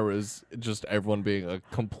don't remember is just everyone being a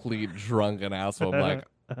complete drunken asshole. I'm like,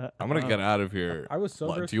 I'm gonna get out of here. I was sober.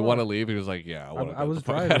 What, as do you fuck. want to leave? He was like, yeah, I want to. I was the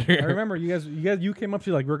fuck driving. Out of here. I remember you came up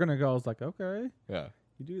to like we're gonna go. I was like, okay, Yeah.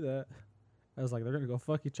 you do that. I was like, they're gonna go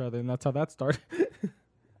fuck each other, and that's how that started.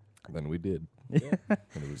 Then we did, Yeah.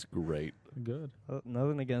 and it was great. Good.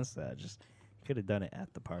 Nothing against that. Just could have done it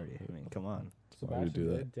at the party. I mean, come on. Why would we do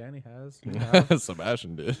did, Danny has. We have.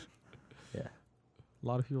 Sebastian did. Yeah. A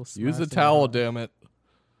lot of people. Use smashed a at your towel, house. damn it.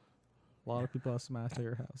 A lot of people have smashed at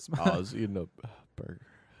your house. I was eating a burger.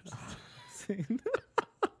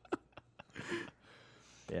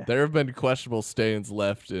 Yeah. There have been questionable stains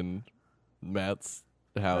left in Matt's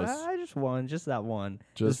house. I just one, just that one.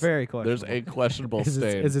 It's Just very There's questionable. a questionable is,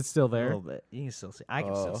 stain. is it still A there? little bit. You can still see. I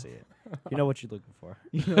can still Oh. see it. You know what you're looking for.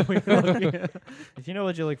 You know what you're looking at? If you know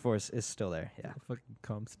what you look for, it's still there. Yeah. A fucking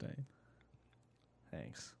cum stain.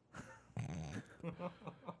 Thanks.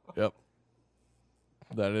 Yep.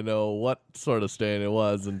 I didn't know what sort of stain it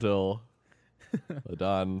was until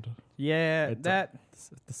Adon. Yeah, It's a- that.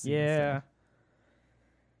 The scene Yeah.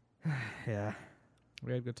 stain. Yeah.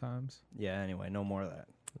 We had good times. Yeah. Anyway, no more of that.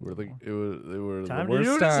 They were Time the to do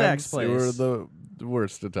worst it at Zach's times. They were place. the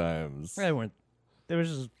worst of times. They weren't. There was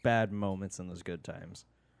just bad moments in those good times.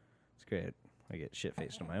 It's great. I get shit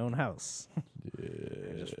faced in my own house.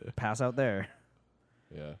 I just Yeah. pass out there.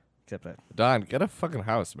 Yeah. Except that Don, get a fucking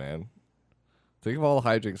house, man. Think of all the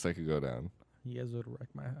hijinks that could go down. You guys would wreck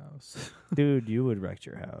my house. dude, you would wreck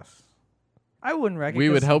your house. I wouldn't wreck it. We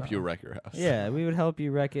would 'cause- help you wreck your house. Yeah, we would help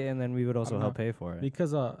you wreck it, and then we would also don't help know. pay for it.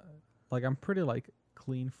 Because like I'm pretty like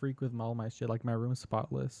clean freak with all my shit. Like my room's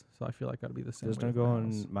spotless, so I feel like I'd be the same. Just way don't with go my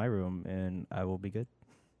house. in my room, and I will be good.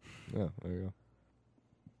 Yeah, there you go.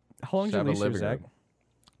 How long Just did you have a lease your living Zach? room.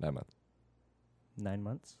 9 months. 9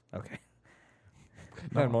 months. Okay.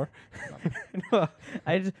 9 more. No,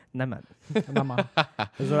 I just 9 months. Nama.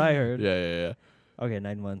 That's what I heard. Yeah. Okay,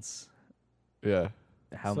 9 months. Yeah.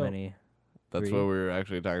 How So- many? That's 3? what we were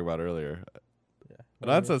actually talking about earlier. Yeah. But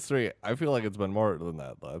that says 3. I feel like it's been more than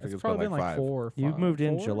that, though. I think It's it's been probably like been like 5. 4 or 5. You moved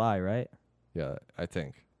in 4? July, right? Yeah, I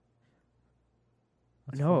think.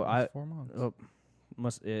 That's No, 4, that's 4 months. Oh,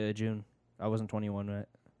 must June. I wasn't 21, right?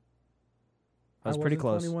 I I was pretty wasn't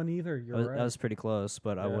close. 21 either. You're right. I was pretty close,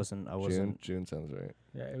 but I Yeah. wasn't. June sounds right.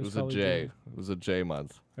 yeah, It was a probably J. June. It was a J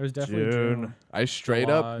month. It was definitely June. June. I straight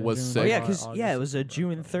July, up was June, sick. Oh yeah, July, because it was a August,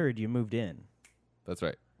 June September. 3rd you moved in. That's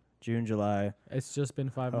right. June, July, It's just been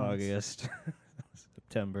 5 months. August,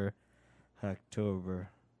 September, October,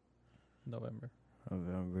 November.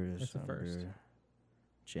 November, It's the first. December,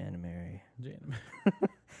 January. January.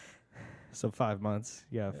 So 5 months.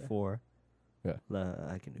 Yeah, Yeah. 4. Yeah.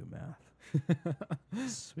 I can do math.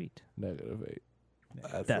 Sweet. -8.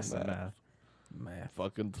 That's the math. Math.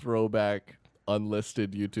 Fucking throwback,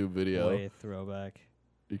 unlisted YouTube video. Way throwback.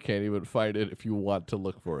 You can't even find it if you want to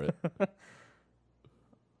look for it.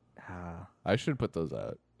 Ah. I should put those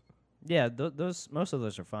out. Yeah, those most of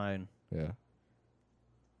those are fine. Yeah.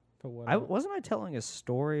 But what? I wasn't I telling a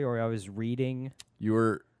story or I was reading. You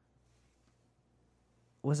were.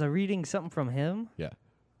 Was I reading something from him? Yeah.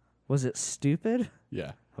 Was it stupid?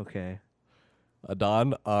 Yeah. Okay.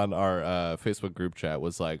 Adon on our Facebook group chat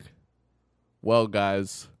was like, well,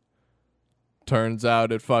 guys, turns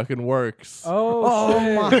out it fucking works. Oh,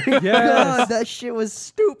 shit. my Yes. God, that shit was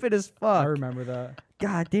stupid as fuck. I remember that.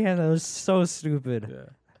 God damn, that was so stupid.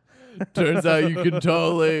 Yeah. Turns out you can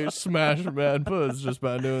totally smash a man puss just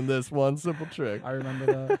by doing this one simple trick. I remember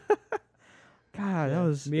that. God, that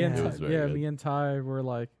was me and It yeah. was very yeah, good. me and Ty were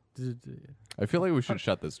like, I feel like we should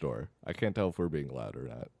shut this door. I can't tell if we're being loud or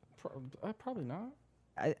not. probably not.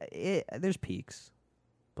 There's peaks,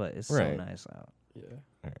 but it's Right. so nice out. Yeah.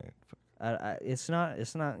 All right. It's not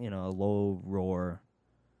a low roar.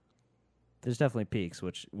 There's definitely peaks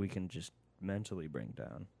which we can just mentally bring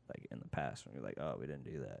down, like in the past when you're like, oh, we didn't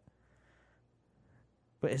do that.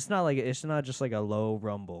 But it's not just like a low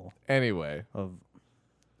rumble Anyway, of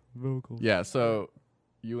vocals. yeah, so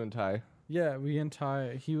you and Ty. Yeah, we and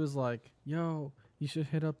Ty, he was like, yo, you should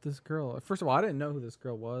hit up this girl. First of all, I didn't know who this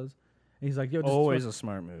girl was. And he's like, yo, just Always a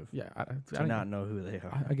smart move yeah, I to didn't- not know who they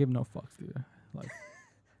are. I give no fucks, dude. Like,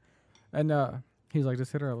 and he's like,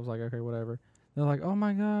 just hit her up. I was like, okay, whatever. They're like, oh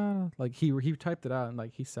my god, like he typed it out and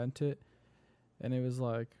like he sent it, and it was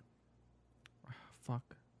like,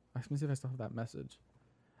 fuck. Let me see if I still have that message.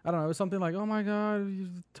 I don't know. It was something like, oh my god, you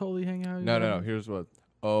totally hang out. No. Here's what.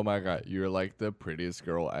 Oh my God, you're like the prettiest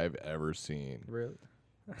girl I've ever seen. Really?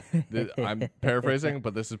 I'm paraphrasing,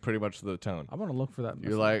 but this is pretty much the tone. I'm gonna look for that.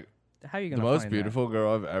 You're message. like How are you the gonna most find beautiful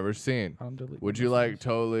girl I've ever seen. I don't delete Would the you like messages.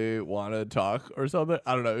 totally want to talk or something?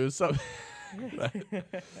 I don't know. It was something.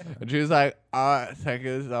 And she was like, thank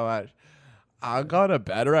you so much. I'll go to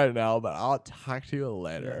bed right now, but I'll talk to you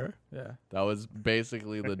later. Yeah. That was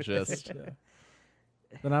basically the gist. Yeah.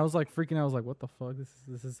 Then I was like freaking out. I was like, what the fuck?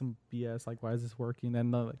 This is some BS. Like, why is this working?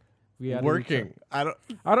 And like, we had Working. I don't.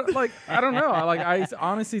 I don't know. I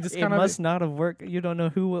honestly just that? It kind of. must not have worked. You don't know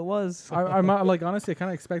who it was. I'm like honestly, I kind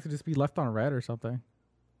of expected to just be left on red or something.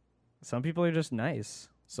 Some people are just nice.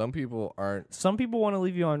 Some people aren't. Some people want to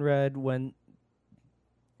leave you on red when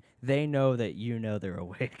they know that you know they're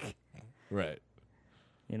awake. Right.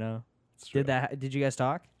 You know? It's true. Did you guys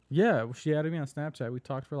talk? Yeah, she added me on Snapchat. We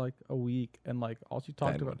talked for like a week, and like all she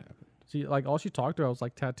talked Then about, what happened? all she talked about was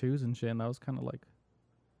like tattoos and shit. And that was kind of like,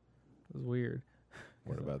 it was weird.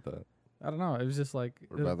 What about that? I don't know. It was just like,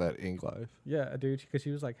 What about that ink life? yeah, dude, because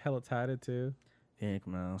she was like hella tatted too. Ink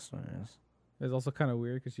milestones. It was also kind of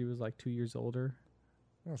weird because she was like 2 years older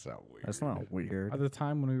That's not weird. That's not weird. at the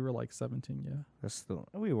time when we were like 17. Yeah. That's still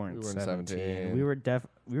we weren't, We weren't 17. 17. We were definitely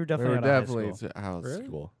We were out of high definitely school. out of Really?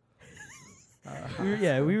 school.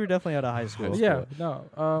 We were definitely out of high school. High Yeah,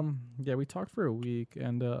 no. Yeah, we talked for a week,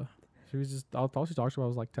 and she was just all she talked about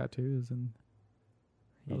was like tattoos, and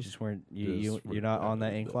You was- just weren't. Just You're not on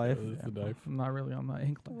that ink life. With the knife. I'm not really on that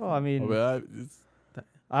ink life. Well, I mean, it's-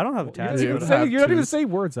 I don't have a You're not tattoo. even would saying- have you're not even to- saying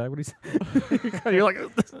words, Zach. What do you say? You're like,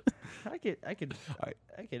 I could I'd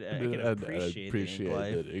appreciate the ink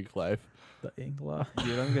life. the ink life. the ink life.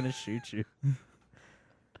 Dude, I'm gonna shoot you.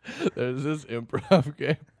 There's this improv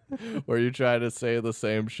game where you try to say the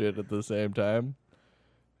same shit at the same time.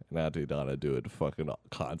 And Auntie Donna do it fucking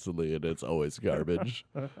constantly, and it's always garbage.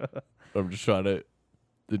 I'm just trying to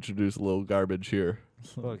introduce a little garbage here.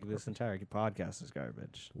 Look, this entire podcast is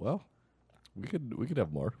garbage. Well, we could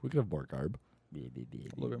have more. We could have more garb. A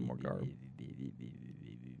little bit more garb.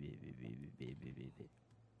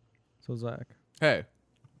 So Zach, Hey,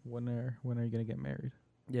 when are you gonna get married?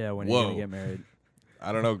 Yeah, when are you Whoa. gonna get married?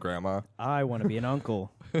 I don't know, Grandma. I want to be an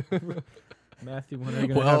uncle. Matthew, when are you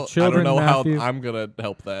gonna Well, have children? I don't know Matthew? how I'm gonna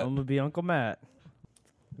help that. I'm gonna be Uncle Matt.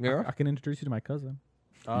 Yeah, I can introduce you to my cousin.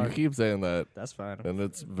 you keep saying that, That's fine. and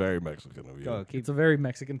it's very Mexican of you. Go, keep It's a very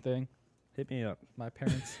Mexican thing. hit me up. My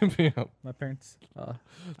parents, Yeah. my parents,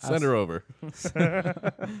 Send her over.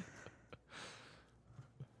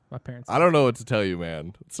 my parents. I don't know what to tell you,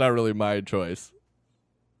 man. It's not really my choice.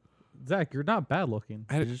 Zach, you're not bad looking.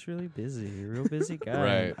 You're just really busy. You're a real busy guy.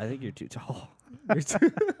 Right. I think you're too tall.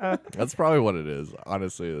 That's probably what it is.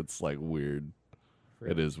 Honestly, it's like weird. It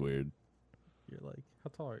Really? is weird. You're like, how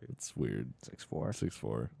tall are you? It's weird. 6'4".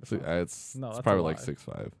 6'4". That's not- It's No, it's that's a probably like lie.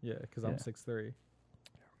 6'5". Yeah, because I'm Yeah. 6'3".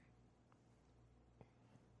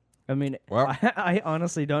 I mean, Well- I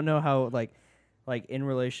honestly don't know how like in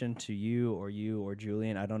relation to you or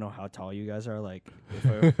Julian, I don't know how tall you guys are. Like,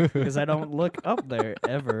 because I don't look up there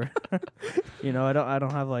ever. You know, I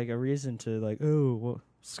don't have like a reason to like. Oh, well,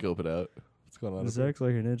 Scope it out. What's going on? up there? Zach's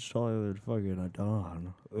like an inch taller than fucking a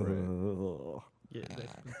Don. Right. Ugh. Yeah,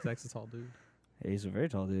 Zach's a tall dude. He's a very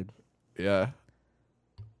tall dude. Yeah,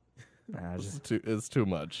 Nah, it's too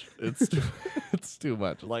much. It's too, it's too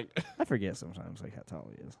much. Like I forget sometimes like how tall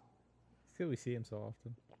he is. It's 'cause we see him so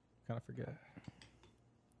often. Kind of forget.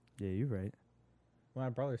 Yeah, you're right. When my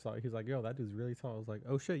brother saw it, he's like, "Yo, that dude's really tall." I was like,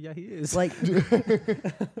 "Oh shit, yeah, he is." Like,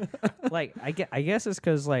 like I guess it's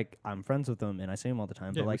because like I'm friends with him and I see him all the time.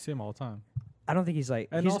 yeah, But we like see him all the time. I don't think he's like.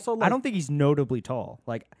 And he's- also, I like- don't think he's notably tall.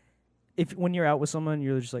 Like, if when you're out with someone,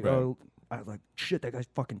 you're just like, Right. oh, I like shit. That guy's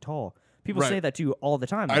fucking tall. People Right. say that to you all the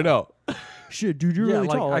time. I now. know. Shit, dude, you're yeah, really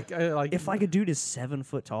like, tall. Like, like if like a dude is 7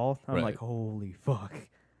 foot tall, I'm Right. like, holy fuck.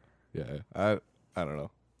 Yeah, I don't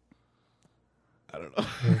know. I don't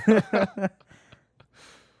know.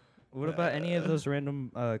 What about any of those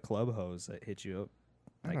random club hoes that hit you up?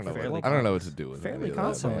 I don't Like, know. fairly I don't know what to do with fairly any of that,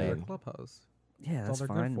 constantly. man. clubhouse. Yeah, all that's they're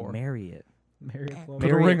good fine. for. Marry it. Marriott Club. Put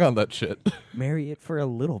a Marry ring it. on that shit. Marry it for a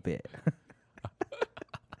little bit.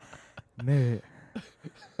 Marry it.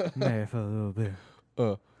 Marry it for a little bit.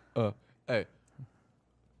 Hey.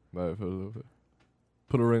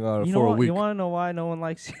 Put a ring on it You for know a what? week. You want to know why no one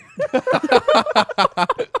likes you?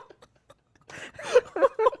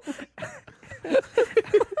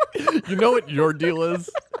 You know what your deal is?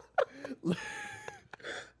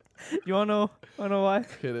 You want to know why?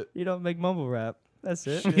 Hit it. You don't make mumble rap. That's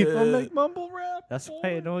it. You don't make mumble rap. That's boy.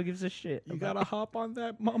 why no one gives a shit. You about gotta hop on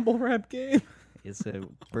that mumble rap game. it. It's a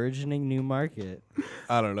burgeoning new market.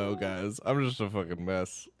 I don't know, guys. I'm just a fucking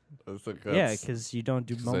mess. I think Yeah, that's- because you don't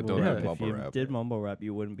do 'cause I mumble don't rap. have If mumble you rap. did mumble rap,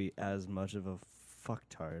 you wouldn't be as much of a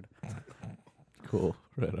fucktard. cool.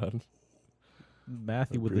 Right on.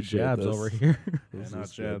 Matthew with the Appreciate jabs this. over here. This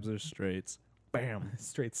is good. or straights. Bam.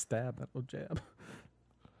 Straight stab, not no jab.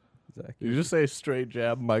 Zach. Did you just say straight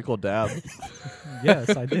jab, Michael Dab? Yes,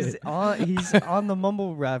 I He's did. he's on the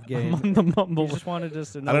mumble rap I'm game. on the He mumble. just wanted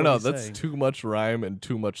us to know. I don't what know. he's That's saying. too much rhyme and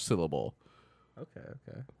too much syllable. Okay.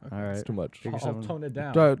 All It's right. too much. Figure I'll something- tone it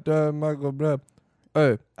down. Michael Brab.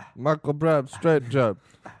 Hey, Michael Brab, straight jab.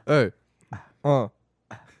 Hey,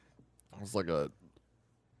 It's like a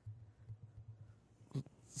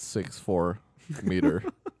 6'4" meter.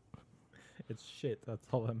 It's shit. That's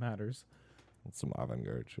all that matters. That's some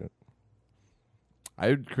avant-garde shit.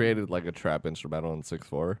 I created like a trap instrumental in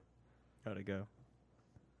 6'4". Gotta go.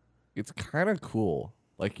 It's kind of cool.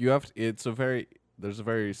 Like you have to, there's a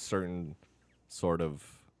very certain sort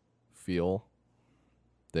of feel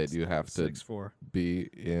that you have to 6'4". be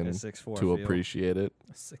in 6'4" to feel. appreciate it.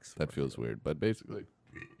 6'4". That feels weird, but basically,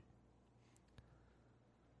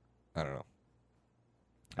 I don't know.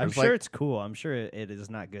 I'm It's sure like- it's cool. I'm sure it is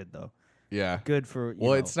not good though. Yeah. Good for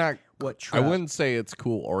Well, it's not. what I trap. wouldn't say it's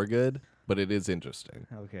cool or good, but it is interesting.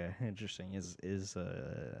 Okay, interesting. Is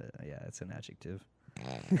yeah, it's an adjective.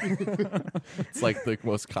 It's like the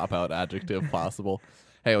most cop out adjective possible.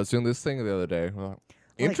 Hey, I was doing this thing the other day.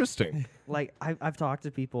 Interesting. Like I've talked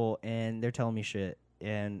to people and they're telling me shit,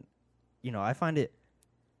 and I find it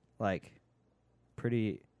like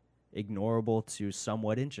pretty ignorable to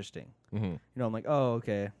somewhat interesting. Mm-hmm. I'm like, oh,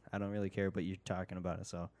 okay, I don't really care, but you're talking about it,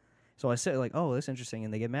 so I say like, oh, that's interesting,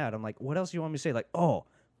 and they get mad. I'm like, what else do you want me to say? Like, oh,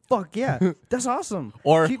 fuck yeah, that's awesome.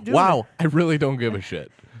 Or Keep doing wow, it. I really don't give a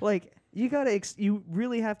shit. Like, you gotta, you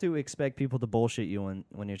really have to expect people to bullshit you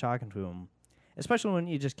when you're talking to them, especially when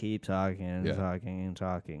you just keep talking and Yeah. talking and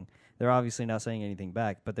talking. They're obviously not saying anything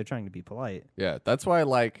back, but they're trying to be polite. Yeah, that's why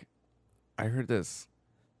like I heard this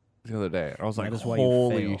the other day. I was That like, is why you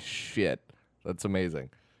holy fail. shit, that's amazing.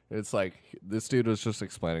 It's like this dude was just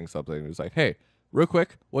explaining something. He was like, hey, real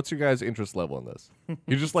quick, what's your guys' interest level in this?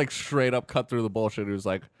 He just like straight up cut through the bullshit. He was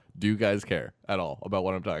like, do you guys care at all about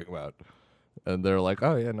what I'm talking about? And they're like,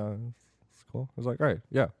 oh yeah, no, it's cool. I was like, all right,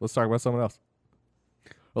 yeah, let's talk about something else.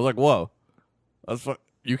 I was like, whoa,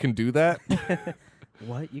 you can do that?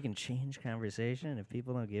 What? You can change conversation if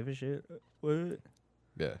people don't give a shit? What?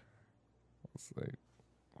 Yeah. It's like,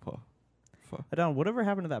 fuck. Don, whatever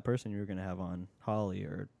happened to that person you were gonna have on, Holly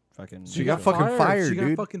or fucking? She got fucking fired, She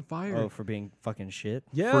dude. got fucking fired. Oh, for being fucking shit.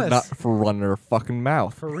 Yes. For running her fucking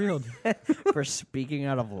mouth. For real. For speaking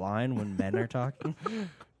out of line when men are talking.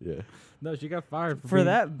 Yeah. No, she got fired For being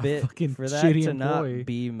that a bit, fucking for that shitty to employee. not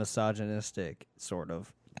be misogynistic, sort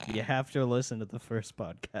of. You have to listen to the first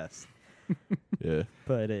podcast, Yeah.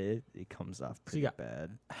 but it comes off pretty got-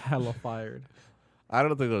 bad. hella fired. I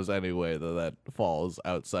don't think there's any way that falls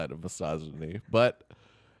outside of misogyny, but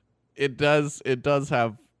it does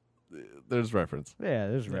have there's reference. Yeah,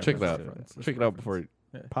 there's Yeah, Check it reference out. to it. Reference. Check it out before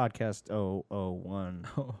Podcast 001.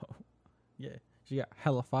 Oh, yeah. She got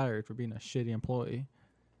hella fired for being a shitty employee.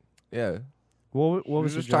 yeah. What She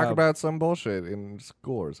was just her job? talk about some bullshit in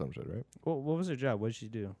school or some shit, right? What was her job? What did she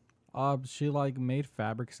do? She like made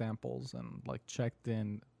fabric samples and like checked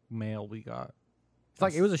in mail we got. It's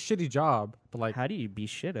like it was a shitty job, but like How do you be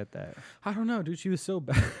shit at that? I don't know, dude. She was so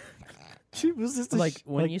bad. She was just a Like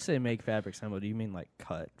when like, you say make fabric sample, do you mean like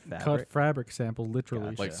cut fabric? cut fabric sample,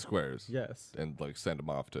 literally. Gotcha. Like squares. Yes. And like send them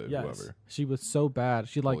off to Yes. whoever. She was so bad.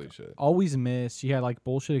 She like Holy shit. always missed. She had like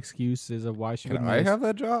bullshit excuses of why she Can would I miss. have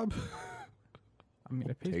that job? I mean,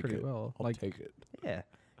 it pays Take pretty it. well. I'll Like take it. Yeah,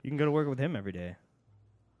 you can go to work with him every day.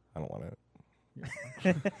 I don't want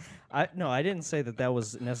it. I didn't say that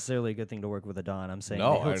was necessarily a good thing to work with a Don. I'm saying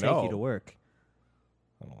No, that he'll I take know. you to work.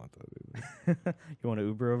 I don't want that either. You want to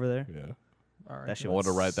Uber over there? Yeah. all right. That shit I want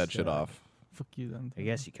to would write that shit suck. off. Fuck you then. I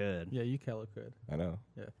guess you could. Yeah, you hella could. I know.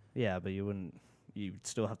 Yeah, but you wouldn't. You'd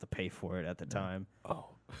still have to pay for it at the time. Oh.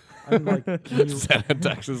 I mean, like when you, Does that how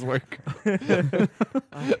taxes work?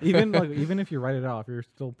 even if you write it off, you're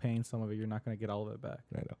still paying some of it. You're not gonna get all of it back.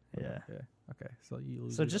 I know. Yeah. Yeah. Okay. So you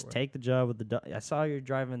lose. So either just way. take the job with the Don. I saw you're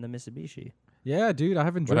driving the Mitsubishi. Yeah, dude. I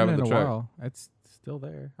haven't What driven happened in to a the truck? while. It's still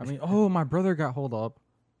there. I mean, oh, my brother got hold up.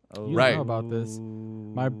 Oh, You Right. know about this.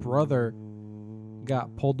 My brother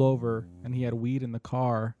got pulled over and he had weed in the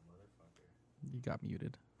car. He got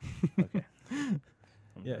muted. Okay.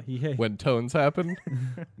 Yeah, he had When tones happen,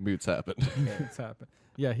 mutes happen. it's happened.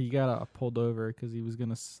 Yeah, he got pulled over because he was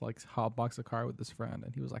gonna like hotbox a car with his friend,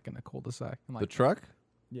 and he was like in a cul-de-sac. And, The like, truck?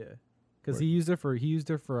 yeah, because Word. he used it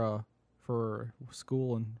for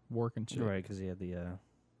school and work and shit. Right, because he had the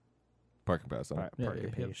Parking pass on. Alright, Yeah, parking yeah,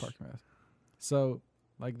 he had a page. parking pass. So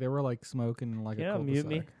like they were like smoking in like Yeah, a mute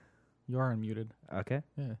cul-de-sac. me. You are unmuted. Okay.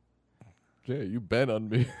 Yeah. Yeah, you bet on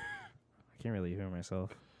me. I can't really hear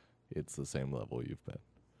myself. It's the same level you've been.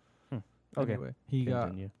 Okay. Anyway, he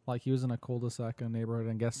Continue. got like he was in a cul-de-sac in a neighborhood,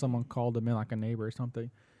 and guess someone called him in, like a neighbor or something,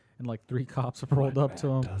 and like 3 cops rolled up to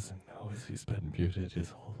him. Doesn't know he's been muted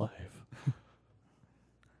his whole life.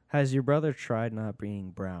 Has your brother tried not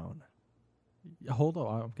being brown? Hold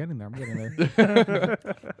on, I'm getting there. I'm getting there.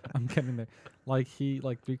 I'm getting there. Like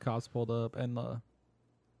 3 cops pulled up, and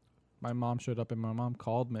my mom showed up, and my mom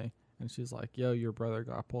called me, and she's like, "Yo, your brother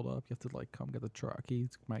got pulled up. You have to like come get the truck. He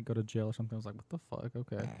might go to jail or something." I was like, "What the fuck?"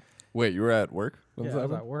 Okay. Wait, you were at work when Yeah, this I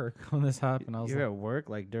was happened? at work when this happened. I was You're like, at work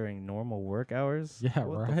like during normal work hours? Yeah,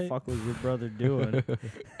 what the right? fuck was your brother doing?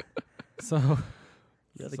 so. Your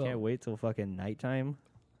brother so- can't wait till fucking nighttime.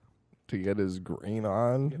 To get his green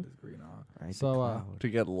on? Get this green on. Right, So, the cloud. To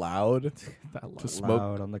get loud? That To loud. smoke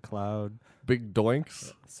Loud on the cloud. big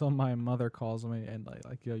doinks? So my mother calls me and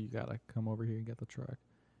like, yo, you gotta come over here and get the truck.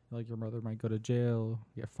 Like your mother might go to jail,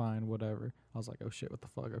 get fined, whatever. I was like, oh shit, what the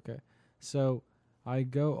fuck? Okay. So I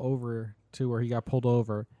go over to where he got pulled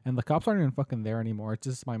over, and the cops aren't even fucking there anymore. It's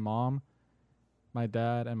just my mom, my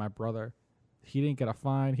dad, and my brother. He didn't get a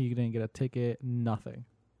fine. He didn't get a ticket. Nothing.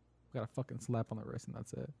 Got a fucking slap on the wrist, and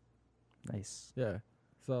that's it. Nice. Yeah.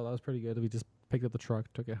 So that was pretty good. We just picked up the truck,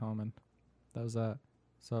 took it home, and that was that.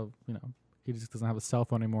 So, he just doesn't have a cell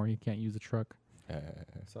phone anymore. He can't use the truck.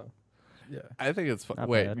 So, yeah. I think it's fun. Not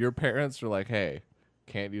Wait, bad. your parents are like, hey,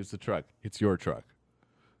 can't use the truck. It's your truck.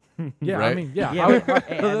 Yeah, I Right? mean, yeah. Yeah, I but- would-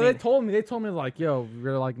 I they mean- told me like, yo,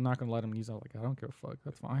 we're like not gonna let him use it. I'm like, I don't give a fuck.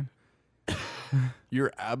 That's fine.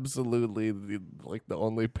 You're absolutely the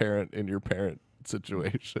only parent in your parent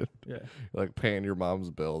situation. Yeah, Like paying your mom's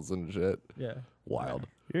bills and shit. yeah. Wild.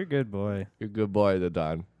 You're a good boy. You're a good boy, the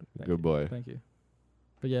Don. Thank Good you. boy. Thank you.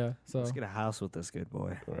 But yeah, so Let's get a house with this good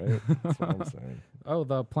boy. Right? That's what I'm saying.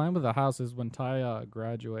 the plan with the house is when Ty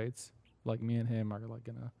graduates, like me and him are like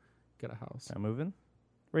gonna get a house. Not moving.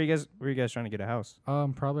 Where you guys trying to get a house?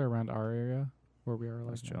 Probably around our area where we are.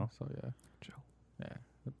 Like That's now. chill. So yeah, Chill.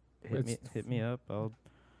 yeah, Hit me up. I'll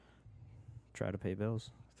try to pay bills.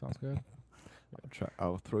 sounds good.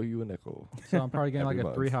 I'll throw you a nickel. So I'm probably getting like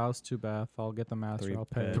Every a 3 month. house, 2 bath. I'll get the master. Three I'll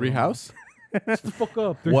pay. bed. 3 house? Shut the fuck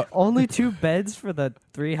up. What? Only 2 beds for the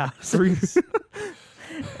 3 houses.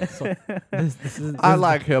 So, this is, I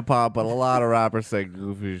like hip hop, but a lot of rappers say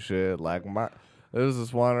goofy shit. Like there was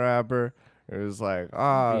this one rapper. It was like,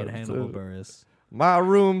 Being Hannibal Buress. my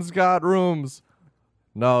room's got rooms.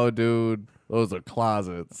 No, dude, those are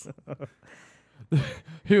closets.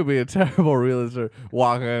 He would be a terrible realtor.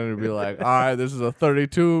 Walk in and be like, all right, this is a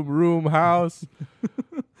 32-room house.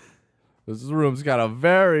 This room's got a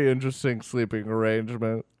very interesting sleeping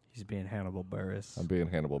arrangement. He's being Hannibal Buress. I'm being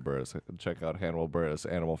Hannibal Buress. Check out Hannibal Buress,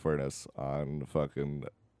 Animal Furnace on fucking.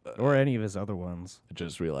 Or any of his other ones. I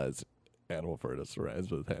just realized Animal Furnace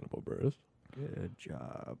rhymes with Hannibal Buress. Good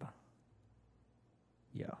job.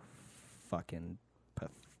 You fucking you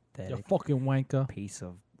pathetic fucking wanker. piece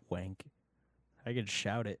of wank. I could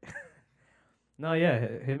shout it. No, yeah,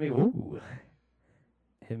 hit me. Ooh.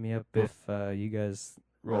 Hit me up if you guys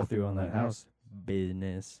roll through on that house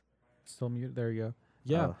business. Still muted. There you go.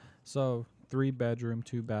 Yeah. Oh, So 3 bedroom,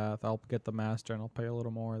 2 bath. I'll get the master and I'll pay a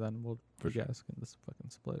little more. Then you sure. guys can just fucking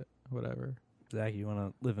split it. Whatever. Zach, you want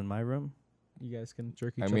to live in my room? You guys can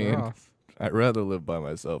jerk each I other mean, off. I'd rather live by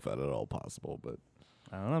myself at all possible, but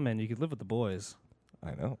I don't know, man. You could live with the boys.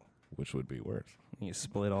 I know which would be worse. You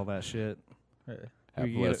split all that shit. Hey, Have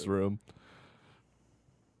You less get- room.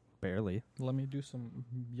 Barely. let me do some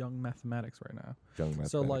young mathematics right now. Young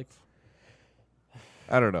So like,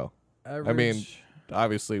 I don't know. average, mean,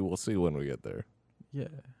 Obviously, we'll see when we get there. yeah.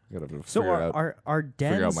 Gotta So figure out. are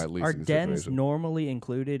figure out dens my are leasing dens situation. normally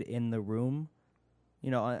included in the room?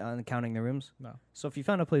 You know, on counting the rooms. No, So if you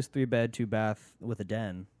found a place 3 bed, 2 bath with a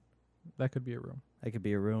den, that could be a room. that could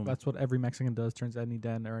be a room. That's what every Mexican does. Turns any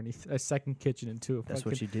den or a second kitchen into a That's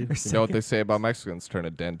fucking what you do. or You know what they say about Mexicans? Turn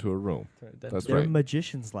a den to a room. That's They're right.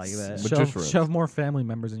 magicians like that. But- Shove, Magician shove more family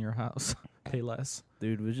members in your house. Pay less.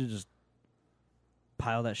 Dude, we should just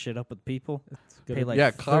pile that shit up with people. It's good. Pay like Yeah,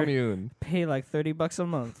 30 commune. Pay like $30 a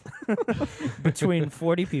month between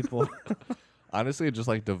 40 people. Honestly, just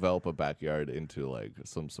like develop a backyard into like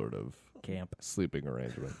some sort of Camp. sleeping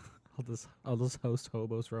arrangement. I'll just host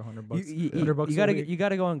hobos for $100. You, $100 you a gotta week. you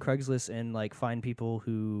gotta go on Craigslist and like find people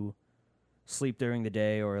who sleep during the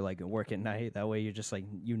day or like work at night. That way you're just like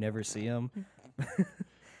you never see them.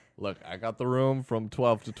 Look, I got the room from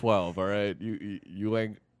 12 to 12. All right, you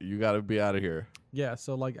got to be out of here. Yeah,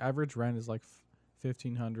 so like average rent is like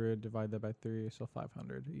 1,500 divided that by 3, so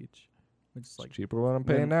 500 each, which is It's like cheaper what I'm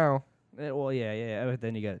paying now. Well, yeah. But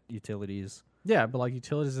then you got utilities. yeah, but like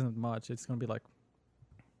utilities isn't much. It's gonna be like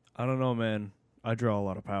I don't know, man. I draw a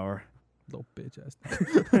lot of power. little bitch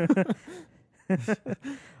ass.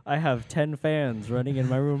 I have 10 fans running in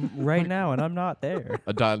my room right now, and I'm not there.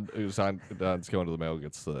 Don's going to the mail,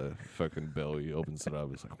 gets the fucking bill. He opens it up.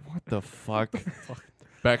 He's like, "What the fuck?"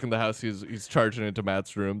 Back in the house, he's charging into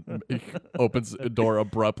Matt's room. He opens a door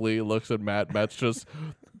abruptly, looks at Matt. Matt's just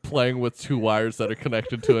playing with 2 wires that are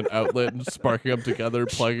connected to an outlet and sparking them together,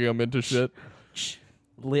 plugging them into shit.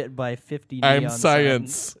 Lit by 50 I'm neon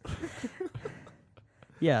science. signs.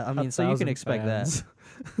 Yeah, I mean, so you can 1,000 expect fans.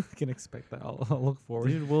 You can expect that. I'll look that. forward.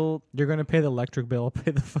 Dude, well, You're gonna pay the electric bill,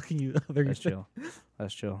 pay the fucking other. that's chill.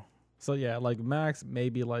 That's chill. So yeah, like max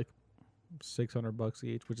maybe like $600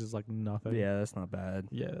 each, which is like nothing. Yeah, that's not bad.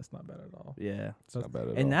 Yeah, that's not bad at all. Yeah. It's not bad at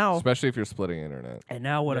all. And now- especially if you're splitting internet. And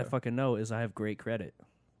now what I Yeah. fucking know is I have great credit.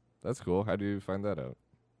 That's cool. How do you find that out?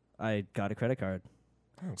 I got a credit card.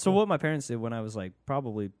 Oh, So cool. what my parents did when I was like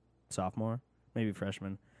probably sophomore, maybe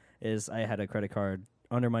freshman, is I had a credit card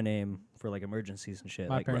under my name for like emergencies and shit.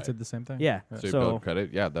 My like, parents Right. did the same thing. yeah. So you So build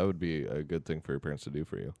credit? Yeah, that would be a good thing for your parents to do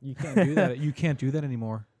for you. You can't do that. You can't do that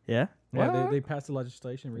anymore. yeah. Yeah, What? they passed the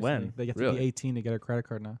legislation recently. When? They get to Really? be 18 to get a credit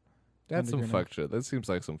card now. That's Under some your name. fuck shit. That seems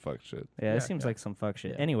like some fuck shit. Yeah, Yeah, it seems yeah. like some fuck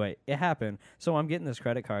shit. Yeah. Anyway, it happened. So I'm getting this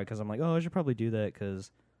credit card because I'm like, oh, I should probably do that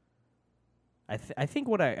because I think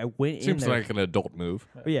what I went in Seems there. like an adult move.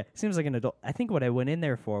 But yeah, seems like an adult. I think what I went in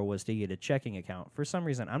there for was to get a checking account. For some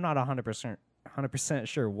reason, I'm not 100%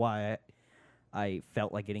 sure why I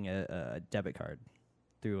felt like getting a debit card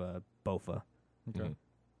through a BOFA. Okay. Mhm.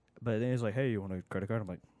 But then he's like, "Hey, you want a credit card?" I'm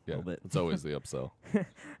like, Yeah, little bit. it's always the upsell.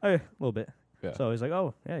 A little bit. Yeah. So he's like,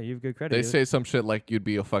 "Oh, yeah, you have good credit." They say some shit like you'd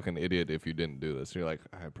be a fucking idiot if you didn't do this. And you're like,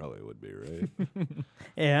 I probably would be, right?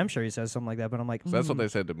 Yeah, I'm sure he says something like that. But I'm like, So that's what they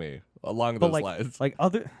said to me along But those lines.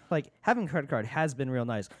 like having a credit card has been real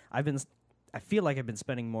nice. I feel like I've been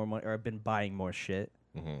spending more money, or I've been buying more shit.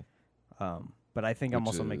 Mm-hmm. But I think I'm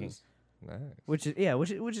also making, nice. which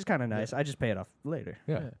is kind of nice. I just pay it off later.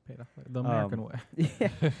 Yeah. Paid off the American way.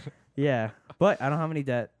 Yeah, yeah. But I don't have any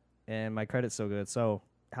debt, and my credit's so good. So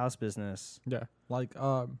house business. Yeah, like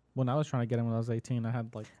when I was trying to get in when I was 18, I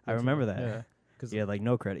had like. I remember that. Yeah, because You had like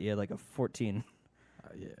no credit. You had like a 14.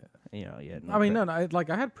 yeah. You know, yeah. I mean, no, I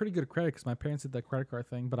had pretty good credit because my parents did that credit card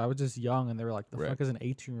thing, but I was just young, and they were like, "The Right. fuck is an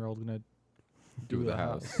 18-year-old gonna Do the a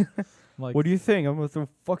house. Like, What do you think? I'm with the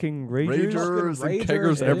fucking Ragers, Ragers and Ragers,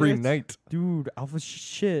 keggers every idiots. night. dude. Alpha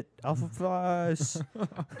shit. Alpha flies.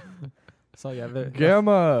 so yeah,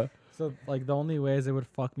 Gamma. so like the only way is it would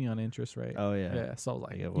fuck me on interest rate. Oh yeah. Yeah, so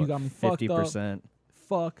like Yeah, you got me fucked up. 50%.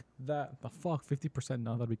 Fuck that. The fuck 50%.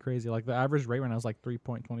 No, that'd be crazy. Like the average rate right now is like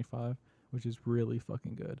 3.25, which is really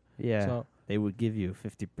fucking good. Yeah. So They would give you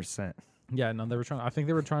 50%. yeah, no, they were trying. I think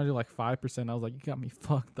they were trying to do like 5%. I was like, you got me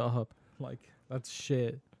fucked up. Like that's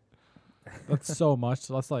shit. That's so much.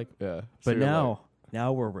 So that's like Yeah. But you're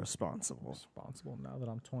now we're responsible. responsible now that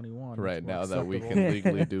I'm 21. like, right It's now more that we acceptable. can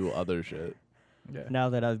legally do other shit. Yeah. Now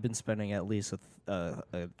that I've been spending at least a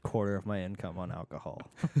quarter of my income on alcohol.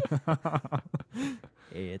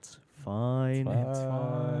 It's fine. It's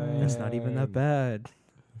fine. It's not even that bad.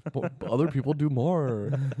 But other people do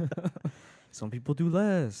more. Some people do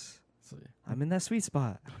less. So, yeah. I'm in that sweet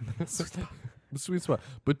spot. The sweet spot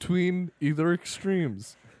between either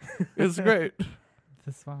extremes. It's great.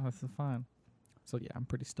 This is fine. This is fine. So yeah, I'm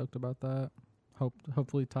pretty stoked about that.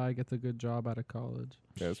 Hopefully Ty gets a good job out of college.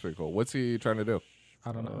 Yeah, it's pretty cool. What's he trying to do?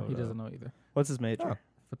 I don't know. He doesn't know either. What's his major? Oh.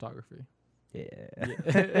 Photography.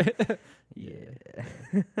 Yeah.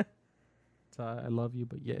 Yeah. Ty, I love you,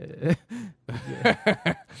 but yeah.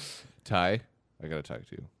 Ty, I gotta talk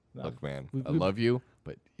to you. No, Look, man, we- I we- love you,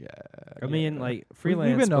 but yeah. I mean, like We've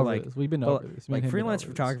freelance, been but over like this. We've been but, over this. Me like and him been freelance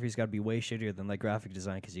over this. photography's got to be way shittier than like graphic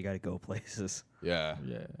design because you got to go places. Yeah.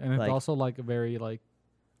 Yeah, and it's Like- also like very like.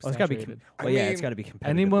 Well, it's got to be. saturated. I Well, yeah, it's mean, got to be competitive.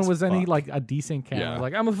 Anyone as with any fuck. like a decent camera, Yeah.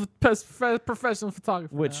 like I'm a professional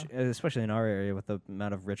photographer. which, now. especially in our area with the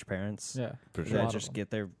amount of rich parents yeah, For a sure. lot that of just them. get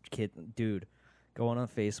their kid, dude, going on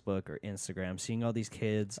Facebook or Instagram, seeing all these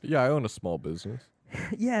kids. Yeah, I own a small business.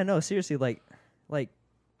 Yeah, no, seriously, like,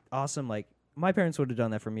 awesome. Like, my parents would have done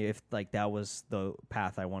that for me if like that was the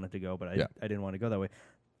path I wanted to go, but Yeah. I didn't want to go that way.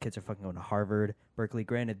 Kids are fucking going to Harvard, Berkeley.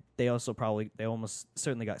 Granted, they almost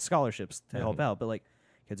certainly got scholarships to help out, but like,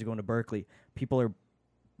 kids are going to Berkeley. People are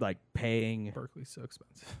like paying, Berkeley's so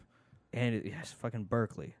expensive. and yes, fucking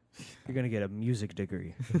Berkeley. You're gonna get a music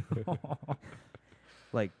degree.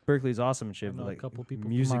 Like Berkeley's awesome and I shit, know but like a couple people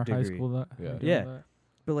music from our high degree. school that Yeah. are doing Yeah. that.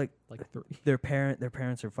 But like Like 3. their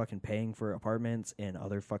parents are fucking paying for apartments in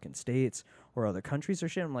other fucking states or other countries or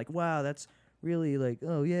shit. I'm like, wow, that's really like,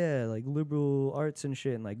 oh yeah, like liberal arts and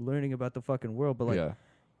shit and like learning about the fucking world. But like, yeah.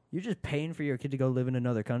 you're just paying for your kid to go live in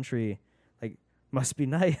another country. Like, must be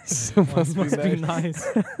nice. Must be nice.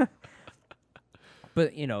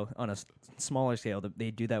 But you know, on a smaller scale,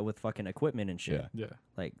 they do that with fucking equipment and shit. Yeah. Yeah.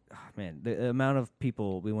 Like, oh, man, the amount of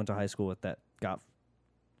people we went to high school with that got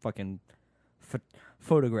fucking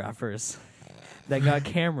photographers that got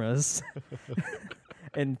cameras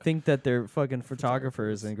and think that they're fucking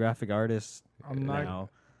photographers and graphic artists. I'm not. now.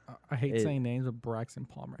 I hate It- saying names, but Braxton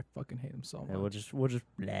Palmer, I fucking hate him so much. Yeah, we'll just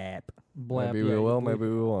blap. Blab, Maybe yeah, we will, you- maybe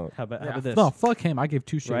we won't. How about Yeah, this? no, fuck him. I give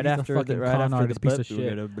 2 shits. Right He's after a fucking the- right con after artist the piece blip, of we're shit.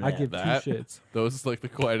 gonna I blab. give That- 2 shits. Those is like the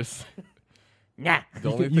quietest. Nah.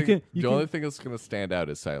 The only you thing, can- the only thing that's gonna stand out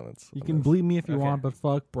is silence. You on can this. bleep me if you Okay. want, but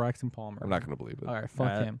fuck Braxton Palmer. I'm not gonna believe it. All right, fuck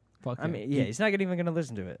Uh, him. Fuck I him. mean, yeah, he's not even gonna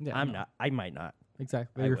listen to it. Yeah, I'm no. not. I might not.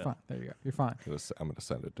 Exactly. I You're will. fine. There you go. You're fine. I'm gonna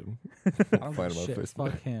send it to him. I don't Find give him a on shit.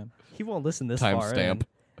 Facebook. Fuck him. He won't listen this far. Timestamp.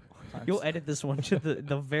 in. You'll edit this one to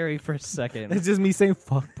the very first second. It's just me saying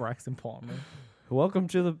fuck Braxton Palmer. Welcome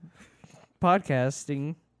to the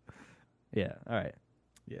podcasting. Yeah. All right.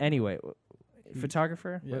 Yeah. Anyway,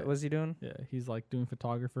 photographer. Yeah. What was he doing? Yeah, he's like doing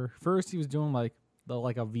photographer. First, he was doing like a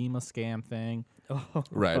Vima scam thing. Oh,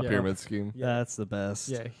 Right, Yeah. pyramid scheme. that's the best.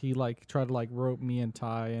 Yeah, he like tried to like rope me and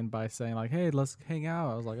Ty in by saying like, "Hey, let's hang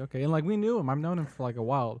out." I was like, "Okay," and like we knew him. I've known him for like a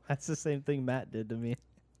while. That's the same thing Matt did to me.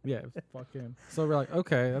 Yeah, it was fucking. So we're like,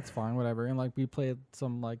 okay, that's fine, whatever. And like we played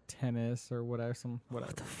some like tennis or whatever, whatever.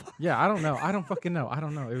 What the fuck? Yeah, I don't know. I don't fucking know. I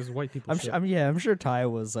don't know. It was white people shit. I'm sure Ty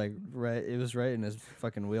was like right. It was right in his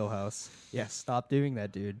fucking wheelhouse. Yeah, stop doing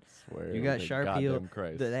that, dude. Swear You got to sharp goddamn heel.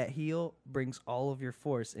 Christ. That heel brings all of your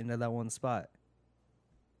force into that one spot.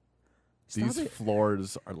 Stop These it.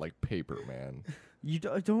 floors are like paper, man. You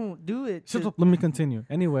don't do it. Shut up. Let me continue.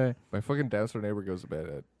 Anyway. My fucking downstairs neighbor goes to bed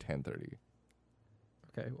at 10:30.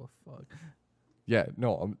 Okay. Well, fuck. Yeah,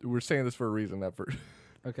 no, we're saying this for a reason, not for.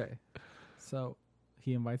 Okay. So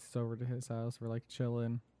he invites us over to his house. We're like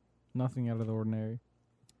chilling. Nothing out of the ordinary.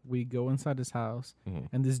 We go inside his house, Mhm.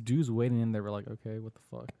 and this dude's waiting in there. We're like, okay, what the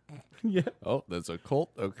fuck? Yeah. Oh, that's a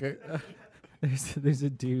cult. Okay. There's a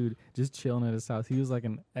dude just chilling at his house. He was like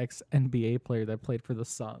an ex NBA player that played for the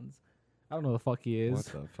Suns. I don't know who the fuck he is. What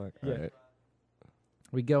the fuck? Yeah. All right.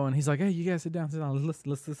 We go and he's like, "Hey, you guys sit down, sit down. Let's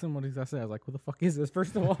listen to what he's gonna say." I was like, "What the fuck is this?"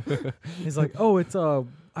 First of all, he's like, "Oh, it's I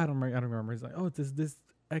don't remember. He's like, "Oh, it's this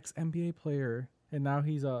ex NBA player, and now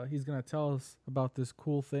he's gonna tell us about this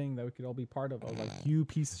cool thing that we could all be part of." I was like, "You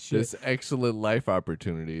piece of shit." This excellent life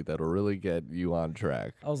opportunity that'll really get you on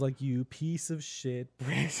track. I was like, "You piece of shit."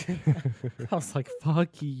 I was like,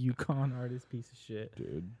 "Fuck you, you con artist piece of shit."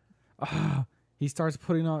 Dude. He starts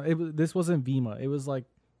putting on. This wasn't Vima. It was like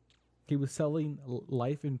he was selling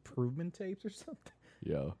life improvement tapes or something.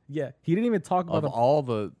 Yo. Yeah, he didn't even talk about Of all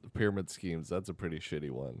the pyramid schemes, that's a pretty shitty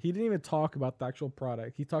one. He didn't even talk about the actual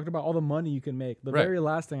product. He talked about all the money you can make. The Right. very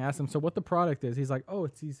last thing I asked him, so what the product is? He's like, oh,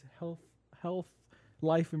 it's these health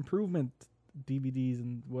life improvement DVDs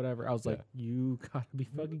and whatever. I was like, you gotta be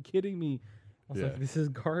fucking kidding me. I was Yeah. like, this is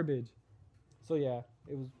garbage. So yeah,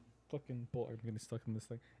 it was fucking bull. I'm getting stuck in this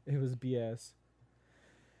thing. It was BS.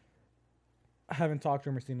 I haven't talked to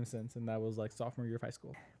him or seen him since, and that was like sophomore year of high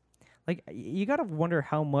school. Like, you gotta wonder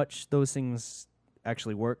how much those things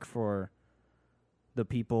actually work for the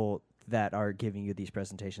people that are giving you these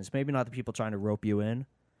presentations. Maybe not the people trying to rope you in,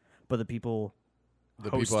 but the people The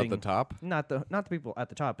people at the hosting- top? not the people at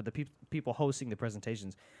the top, but the people hosting the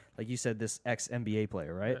presentations. Like you said, this ex NBA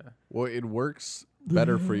player, right? Yeah. Well, it works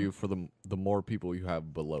better for you for the more people you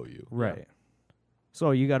have below you. Right.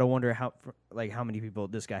 So you got to wonder how many people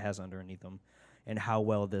this guy has underneath him, and how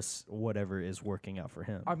well this whatever is working out for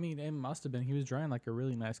him. I mean, it must have been. He was driving like a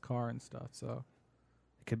really nice car and stuff. So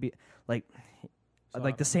It could be like So I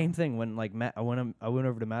like the don't same thing when like Matt. I went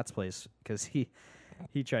over to Matt's place because he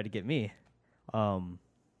tried to get me, and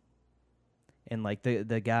like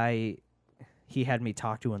the guy he had me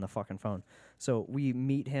talk to on the fucking phone. So we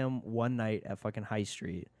meet him one night at fucking High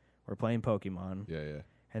Street. We're playing Pokemon, Yeah.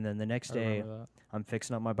 and then the next I day remember that. I'm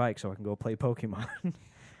fixing up my bike so I can go play Pokemon.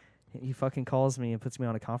 He fucking calls me and puts me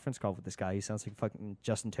on a conference call with this guy. He sounds like fucking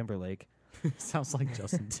Justin Timberlake. Sounds like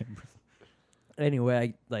Justin Timberlake.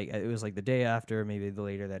 Anyway, it was like the day after, maybe the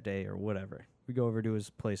later that day or whatever. We go over to his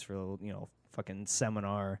place for a little, fucking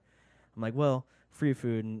seminar. I'm like, well, free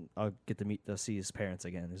food, and I'll get to see his parents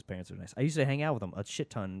again. His parents are nice. I used to hang out with him a shit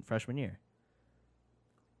ton freshman year.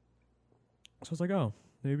 So I was like, oh,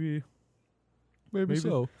 maybe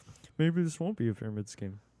so. Maybe this won't be a pyramid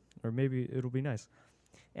scheme, or maybe it'll be nice.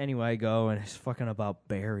 Anyway, I go and it's fucking about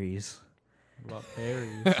berries. About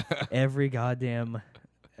berries. Every goddamn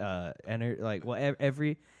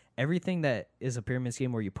everything that is a pyramid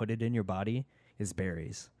scheme where you put it in your body is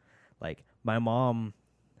berries. Like my mom,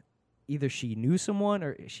 either she knew someone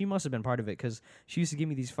or she must have been part of it because she used to give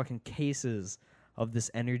me these fucking cases of this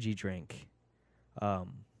energy drink.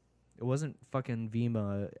 It wasn't fucking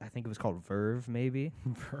Vima. I think it was called Verve, maybe.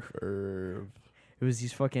 Verve. It was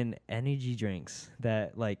these fucking energy drinks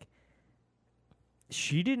that like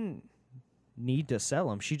she didn't need to sell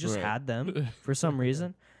them. She just Right. had them for some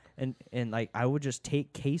reason, and like I would just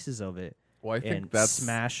take cases of it Well, I think and that's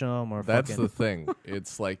smash them or that's fucking the thing.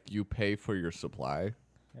 It's like you pay for your supply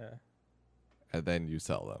Yeah. and then you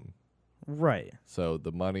sell them. right. So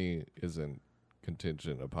the money isn't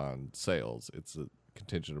contingent upon sales. It's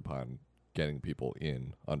contingent upon getting people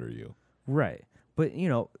in under you. Right. But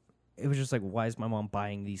it was just like, why is my mom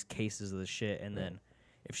buying these cases of this shit? And then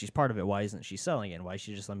if she's part of it, why isn't she selling it? Why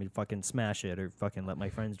she just let me fucking smash it or fucking let my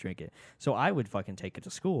friends drink it? So I would fucking take it to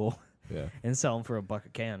school Yeah. and sell them for $1 a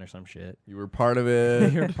can or some shit. You were part of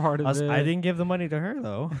it. You're part of it. I didn't give the money to her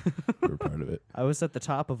though. You were part of it. I was at the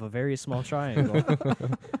top of a very small triangle.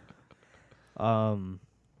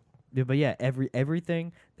 But yeah,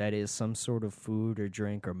 everything that is some sort of food or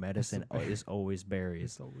drink or medicine is always berries.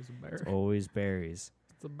 It's always a It's berry. always berries.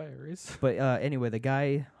 It's a berries. But anyway, the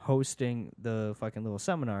guy hosting the fucking little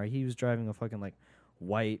seminar, he was driving a fucking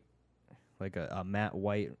white, like a matte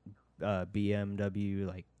white BMW,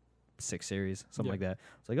 like 6 Series, something Yeah. like that.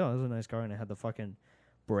 It's like, oh, this is a nice car, and it had the fucking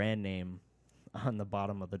brand name on the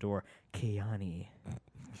bottom of the door, Kiani.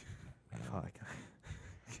 Fuck,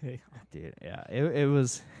 Okay. dude. Yeah, it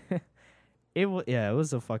was. It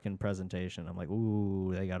was a fucking presentation. I'm like,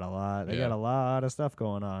 ooh, they got a lot. They got Yeah. a lot of stuff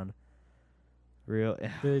going on. Real.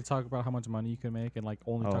 Did they talk about how much money you can make and like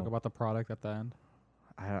only talk Oh. about the product at the end?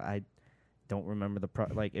 I don't remember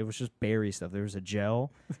like it was just berry stuff. There was a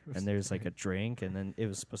gel and there's like a drink, and then it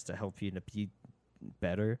was supposed to help you to be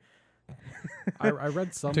better. I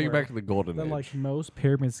read somewhere Take it back to the golden that age. like most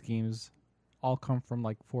pyramid schemes all come from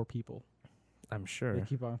like 4 people. I'm sure. They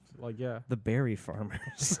keep on like The berry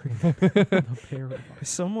farmers. the pyramid.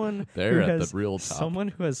 Someone They're who at has, the real top. someone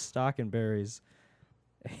who has stock in berries.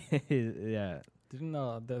 Yeah. Didn't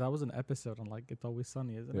that was an episode on like It's Always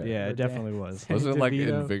Sunny, isn't it? Yeah, Where it definitely was. Wasn't it like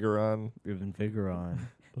DeVito. Invigoron? Even Vigoron.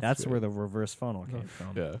 That's where the reverse funnel came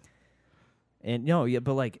from. Yeah, And no, yeah,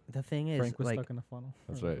 but like the thing is, Frank was like stuck in a funnel.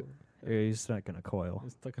 That's right. he's stuck in a coil.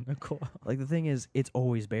 He's stuck in a coil. Like the thing is, it's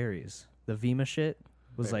always berries. The Vima shit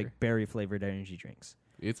was Berry. like berry flavored energy drinks.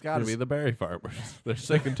 It's got to be There's- the berry farmers. They're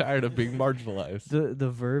sick and tired of being marginalized. The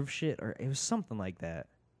Verve shit, or it was something like that.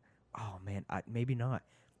 Oh man, maybe not.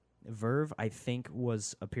 Verve, I think,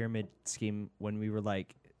 was a pyramid scheme when we were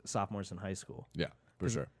like sophomores in high school. Yeah, for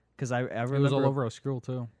sure. Because I remember It was all over our school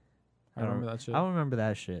too. I I don't- remember that shit. I don't remember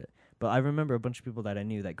that shit, but I remember a bunch of people that I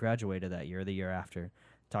knew that graduated that year, or the year after,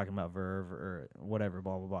 talking about Verve or whatever,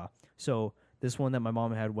 blah blah blah. So this one that my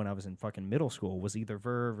mom had when I was in fucking middle school was either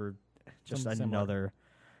Verve or just Something similar. another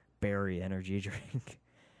berry energy drink.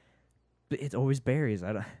 But it's always berries.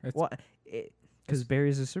 I don't. It's- What? Because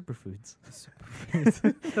berries are superfoods.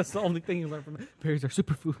 That's the only thing you learn from it. Berries are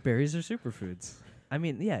superfood. Berries are superfoods. I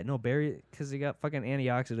mean, yeah, no berry because you got fucking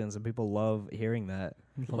antioxidants, and people love hearing that.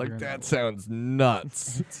 Like that sounds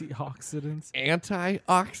nuts. Antioxidants.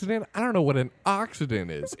 Antioxidant? I don't know what an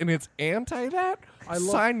oxidant is, and it's anti that. I love-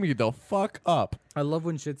 Sign me the fuck up. I love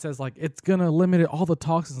when shit says like it's gonna eliminate all the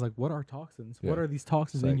toxins. Like, what are toxins? What Yeah. are these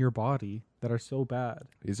toxins It's in like- your body that are so bad?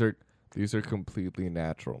 These are completely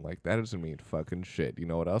natural. Like that doesn't mean fucking shit. You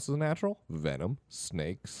know what else is natural? Venom,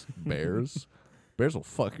 snakes, bears. Bears will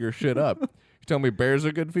fuck your shit up. You tell me bears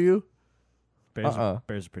are good for you? Bears, Uh-uh.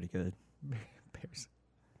 bears are pretty good. Bears.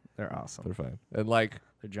 They're awesome. They're fine. And like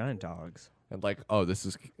They're giant dogs. oh, this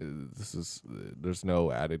is there's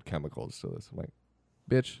no added chemicals to this. I'm like,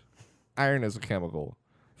 bitch, iron is a chemical.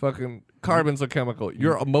 Fucking carbon's a chemical.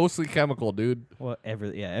 You're a mostly chemical, dude. Well,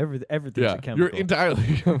 everything's Yeah, a chemical. you're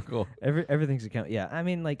entirely chemical. Everything's a chemical. Yeah, I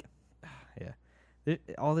mean, like, yeah,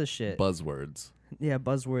 all this shit. Buzzwords. Yeah,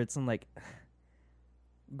 buzzwords and like,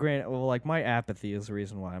 granted, well, like my apathy is the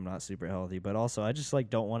reason why I'm not super healthy, but also I just like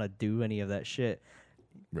don't want to do any of that shit.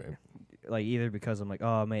 Right. Like either because I'm like,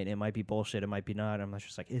 oh man, it might be bullshit, it might be not. I'm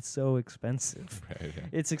just like, it's so expensive. Right, yeah.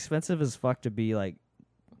 It's expensive as fuck to be like,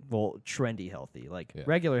 well, trendy healthy. Like Yeah.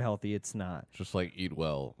 regular healthy, it's not. Just like eat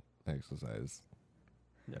well, exercise.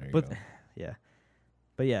 There you But go. yeah,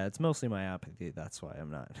 but yeah, it's mostly my apathy. That's why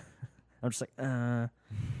I'm not. I'm just like, I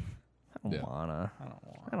don't Yeah. wanna. I don't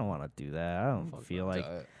want. I don't want to do that. I don't Fuck feel that.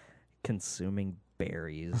 like consuming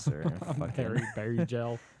berries or fucking. berry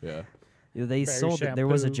gel. Yeah. Yeah, they berry sold it. There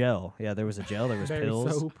was a shampoo. gel. Yeah, there was a gel. There was Berry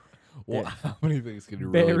pills. soap. Well, Yeah. how many things can you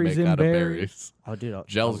really Berries make and out of berries. berries? Oh, dude,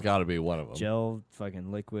 Gel's got to be one of them. gel, fucking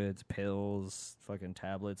liquids, pills, fucking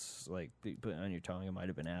tablets. Like you put it on your tongue. It might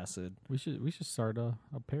have been acid. We should start a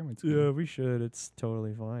pyramid scheme. we should. It's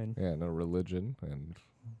totally fine. Yeah, no religion and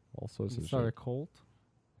all sorts of Start a shit. cult.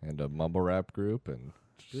 And a mumble rap group and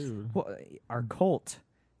Dude. Well, our cult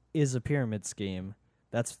is a pyramid scheme.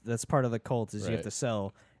 That's part of the cult. Is you have Right. to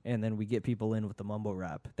sell, and then we get people in with the mumble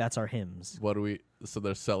rap. That's our hymns what do we? So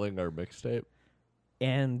they're selling our mixtape.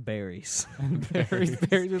 and berries. berries.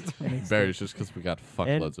 Berries. is amazing. Berries, just because we got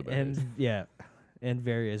fuckloads of berries. And yeah, and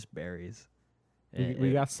various berries.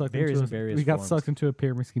 We got sucked berries into in various we got forms. sucked into a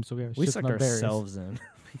pyramid scheme, so we have We shit sucked ton of berries. ourselves in.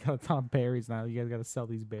 We got a ton of berries now. You guys got to sell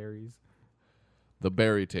these berries. The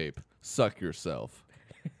berry tape. Suck yourself.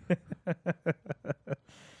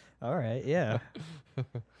 All right, yeah.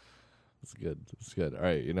 It's good. It's good. All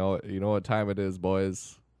right. You know what time it is,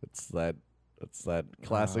 boys. It's that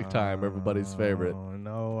classic time. Everybody's favorite. Oh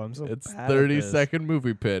no, I'm so. It's bad at 30-second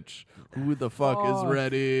movie pitch. Who the fuck is Fuck.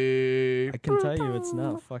 ready? this. I can tell you, it's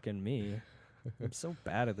not fucking me. I'm so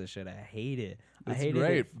bad at this shit. I hate it. I It's hate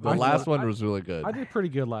great. it. The I last feel- one was really good. I did pretty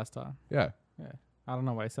good last time. Yeah. I don't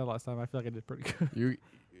know what I said last time. I feel like I did pretty good. You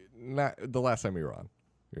not the last time you were on.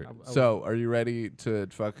 I So, are you ready to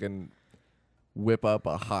fucking whip up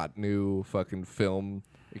a hot new fucking film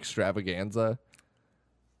extravaganza?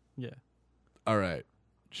 Yeah. All right.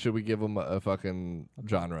 should we give him a fucking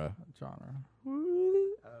genre? Genre.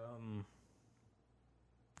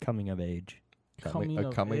 Coming of age. Coming A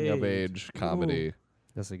of coming of age. age comedy.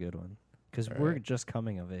 That's a good one. Because All we're right. just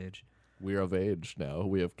coming of age. We're of age now.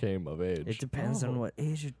 We have came of age. It depends on Oh. what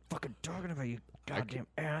age you're fucking talking about, you goddamn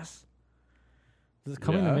ass. Is it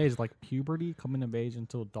coming Yeah. of age like puberty? Coming of age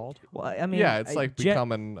until adulthood? Well, I mean, yeah, it's like gen-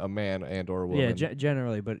 becoming a man and or woman. Yeah,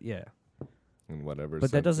 generally, but yeah. and whatever.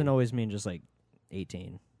 But that sense doesn't it- always mean just like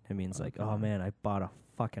 18. It means like, oh Okay. man, I bought a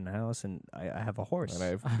fucking house and I have a horse. And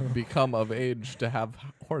I've become of age to have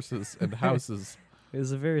horses and houses.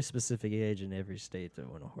 There's a very specific age in every state to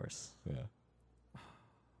own a horse. Yeah.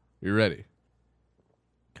 You ready?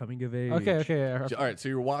 Coming of age. Okay. All right. So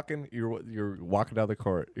you're walking down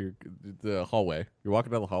the hallway. You're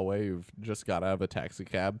walking down the hallway. You've just got out of a taxi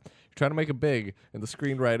cab. You're trying to make it big in the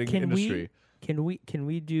screenwriting industry. Can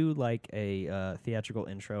we do like a theatrical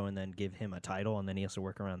intro and then give him a title and then he has to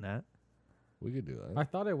work around that? We could do that. I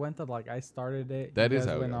thought it went that like I started it. That you is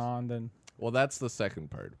guys how it went goes. on. Then Well, that's the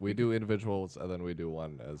second part. We do individuals and then we do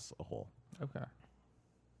one as a whole. okay.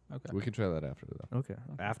 We can try that after though. Okay.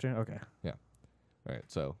 After? Okay. All right.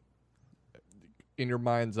 So, in your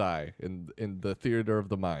mind's eye, in the theater of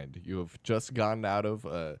the mind, you have just gotten out of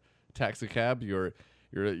a taxi cab. You're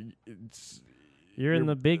You're in You're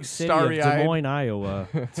the big city of starry-eyed. Des Moines, Iowa.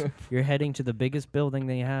 You're heading to the biggest building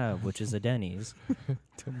they have, which is a Denny's.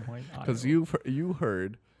 because you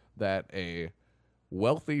heard that a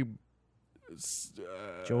wealthy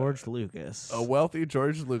George Lucas. a wealthy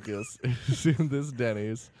George Lucas is in this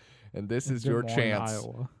Denny's, and this is your chance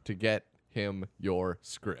Iowa. to get him your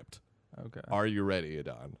script. Okay. Are you ready,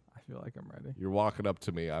 Adon? I feel like I'm ready. You're walking up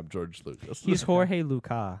to me. I'm George Lucas. He's Jorge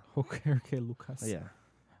Luca. Okay, Lucas. Yeah.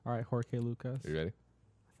 All right, Jorge Lucas. You ready?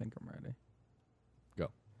 I think I'm ready. Go.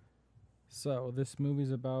 So this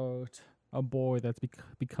movie's about a boy that's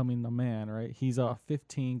becoming a man, right? He's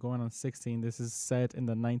 15 going on 16. This is set in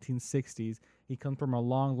the 1960s. He comes from a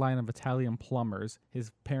long line of Italian plumbers.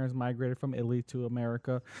 His parents migrated from Italy to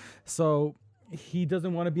America. So he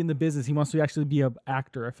doesn't want to be in the business. He wants to actually be an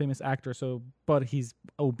actor, a famous actor. So, but he's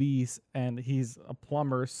obese and he's a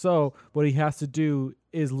plumber. So what he has to do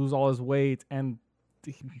is lose all his weight and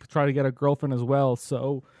try to get a girlfriend as well.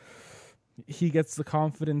 So he gets the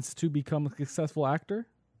confidence to become a successful actor.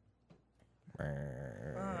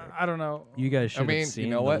 I don't know. You guys should mean, have you seen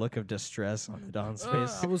know the what? look of distress on Don's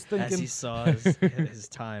face I was as thinking. he saw his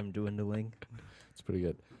time dwindling. It's pretty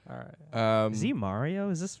good. All right. Is he Mario?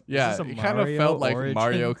 Is this Yeah, is this a it kind of Mario felt like origin?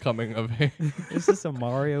 Mario coming of age. Is this a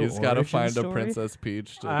Mario? He's got to origin find a story? Princess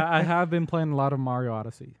Peach. To, I have been playing a lot of Mario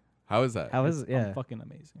Odyssey. how is that? How is It's yeah? fucking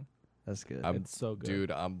amazing. That's good. It's so good.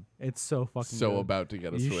 Dude, I'm It's so fucking so good. about to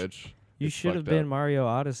get a You sh- Switch. you it's should have fucked been up. Mario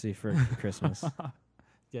Odyssey for Christmas. Yeah,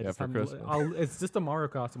 Yeah, this for time Christmas. it's just a Mario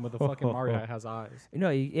costume with a fucking Mario that has eyes.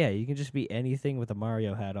 You can just be anything with a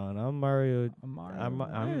Mario hat on. I'm Mario. A Mario. I'm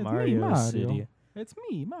Hey, it's Mario, me, Mario. City. It's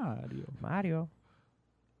me, Mario. Mario.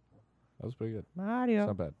 That was pretty good. It's Mario.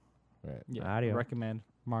 not bad. All right. Yeah, Mario. recommend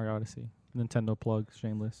Mario Odyssey. Nintendo plug,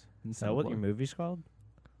 shameless. Is that Nintendo what plug. your movie's called?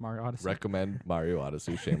 Mario Odyssey. Recommend Mario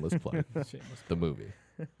Odyssey. Shameless plug. Shameless. The movie.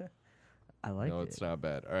 I like no, it. it's not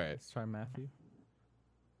bad. All right. Let's try Matthew.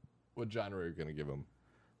 What genre are you gonna give him?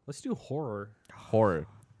 Let's do horror. Horror.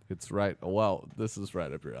 It's right. Well, this is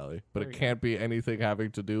right up your alley, but There it you can't be anything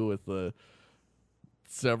having to do with the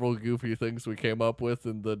several goofy things we came up with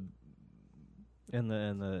in the on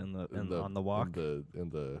the walk. in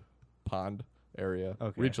the pond area.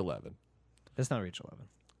 Okay. Reach 11. It's not Reach 11.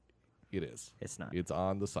 It is. It's not. It's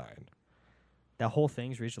on the sign. That whole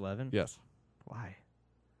thing's Reach 11. Yes. Why?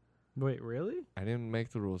 Wait, really? I didn't make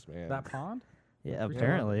the rules, man. That pond? Yeah, Reach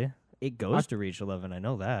apparently it goes to Reach 11. I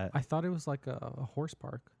know that. I thought it was like a horse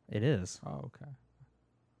park. It is. Oh, okay.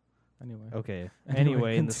 Anyway. Okay. Anyway,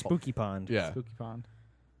 Anyway, in the continue. spooky pond. Yeah. Spooky pond.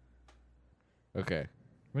 Okay.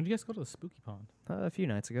 When did you guys go to the spooky pond? A few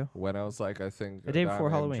nights ago. When I was like, I think The day Don before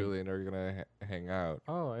and Halloween. Julian are gonna hang out,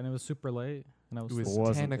 Oh, and it was super late. And I was, It was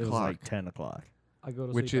sleeping. 10 It was o'clock. like 10 o'clock. I go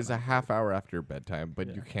to which sleep is at a half hour after bedtime, but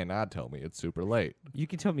Yeah. you cannot tell me it's super late. You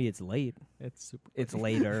can tell me it's late. It's super. It's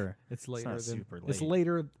later. It's later not than super It's late.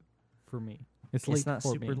 later for me. It's late It's not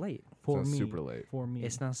for super me. late. For It's not me. super late. For me.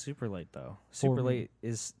 It's not super late though. For Super me. late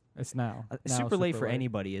is It's now. Now super late for late.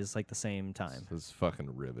 anybody is like the same time. This is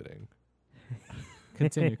fucking riveting.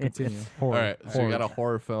 Continue. Horror. All right, so you got a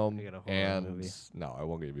horror film, You got a horror and movie. no, I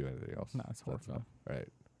won't give you anything else. No, it's a horror That's film. enough. All right,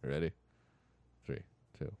 ready? 3,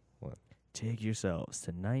 2, 1. Take yourselves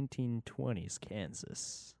to 1920s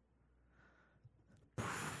Kansas.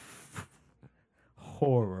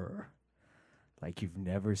 Horror like you've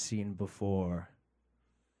never seen before.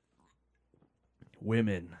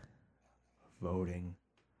 women voting.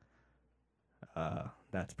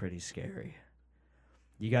 That's pretty scary.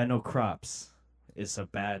 You got no crops. It's a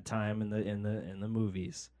bad time in the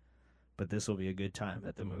movies, but this will be a good time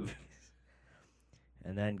at the movies.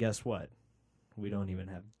 And then guess what? We don't even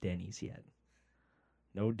have Denny's yet.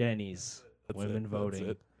 No Denny's. Women voting.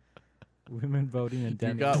 That's Women voting and it.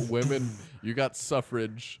 You Denny's. got women. You got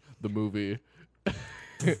Suffrage, the movie.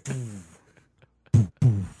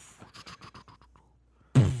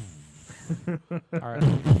 All right.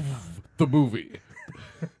 The movie.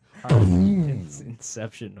 All right.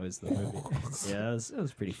 Inception was the movie. Yeah, it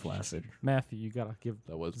was pretty flaccid. Matthew, you gotta give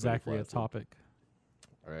That was pretty Zachary a flaccid. topic,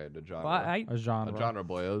 All right, the genre. Well, a genre. a genre,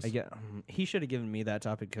 boyos. he should have given me that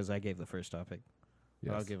topic because I gave the first topic.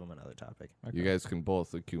 But I'll Yes. give him another topic. Okay. You guys can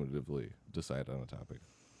both cumulatively decide on a topic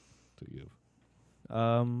to give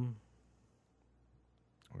How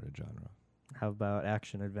or a genre. about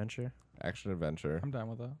action adventure? Action adventure. I'm down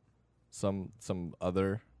with that. Some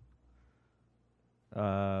other.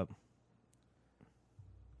 Go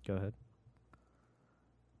ahead.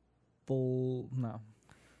 Full no.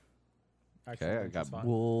 Action Okay, I adventure's got fine.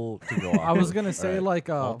 wool to go on. I was gonna say Alright. like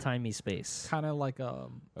Old timey space. kind of like a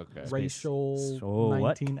Okay. racial So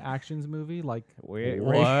what? 19 actions movie, like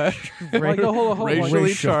What? like a whole Racially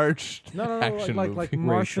racial. charged. no, action like movie. Martin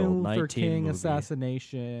Racial Luther 19 King movie.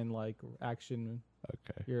 assassination, like action.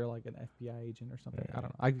 Okay. You're like an FBI agent or something. I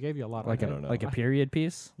Alright. don't know. I gave you a lot. Like of I don't know. a period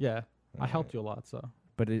piece. yeah. I Alright. helped you a lot, so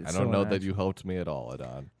But it's I still don't know an that action. you helped me at all,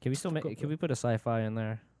 Adon. Can we still Go make? for Can we put a sci-fi in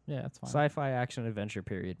there? yeah, it's fine. Sci-fi action adventure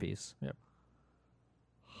period piece.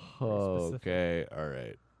 specific. Okay. All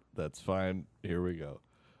right. That's fine. Here we go.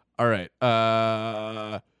 All right.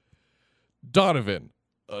 Donovan,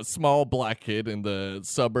 a small black kid in the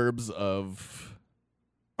suburbs of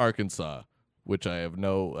Arkansas, which I have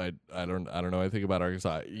I don't know anything about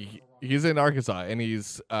Arkansas. He's in Arkansas and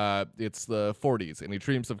he's it's the 40s and he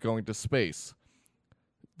dreams of going to space.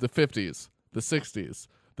 The 50s, the 60s.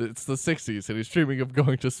 It's the 60s and he's dreaming of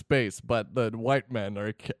going to space, but the white men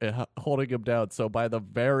are holding him down. So by the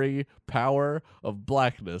very power of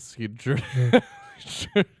blackness, he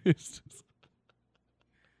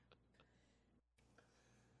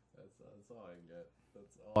That's all I get.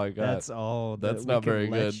 That's all I got. That's all. That's that not we can very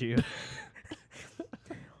let good. You.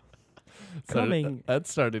 Started- that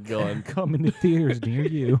started going. Coming to theaters near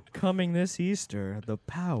you. Coming this Easter, the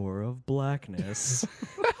power of blackness.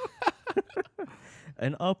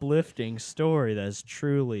 An uplifting story that's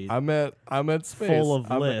truly I'm at space. full of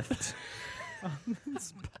I'm at- lift.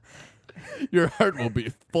 Your heart will be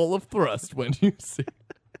full of thrust when you see.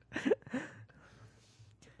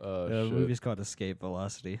 Oh, The shit. movie's called Escape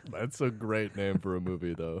Velocity. That's a great name for a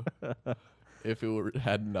movie, though. If it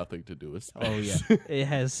had nothing to do with space. Oh yeah, it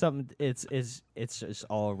has something. It's just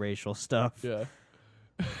all racial stuff. Yeah.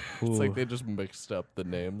 Ooh. It's like they just mixed up the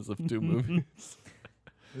names of two movies.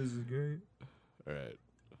 This is great. All right.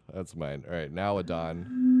 That's mine. All right. Now,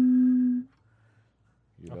 Adon.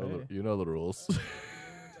 Okay. You know the rules.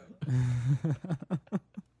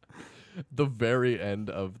 The very end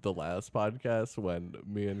of the last podcast, when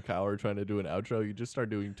me and Kyle were trying to do an outro, you just start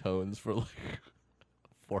doing tones for like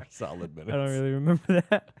 4 solid minutes. I don't really remember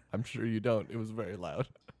that. I'm sure you don't. It was very loud.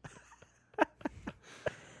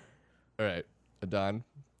 All right, Adon,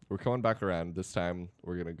 we're coming back around. This time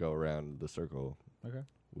we're gonna go around the circle Okay.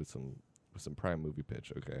 with some prime movie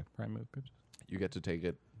pitch. Okay, Prime move pitch. you get to take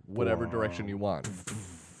it whatever direction you want.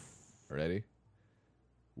 Ready?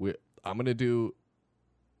 I'm gonna do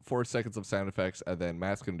 4 seconds of sound effects, and then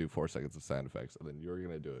Matt's gonna do 4 seconds of sound effects, and then you're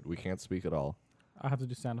gonna do it. We can't speak at all. I have to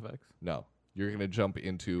do sound effects. No, you're gonna jump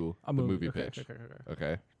into A the movie okay, pitch. Okay.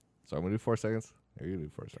 Okay. So I'm gonna do 4 seconds. You're gonna do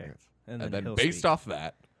 4 seconds, And and then then he'll based speak. off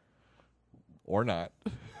that, or not.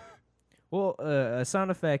 Well, a sound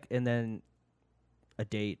effect and then a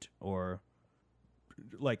date or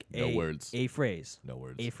like No words. a phrase. No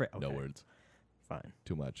words. A phrase. No okay. words. Fine.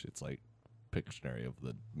 Too much. It's like Pictionary of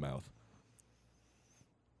the mouth.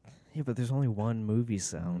 Yeah, but there's only one movie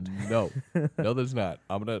sound. No, no, there's not.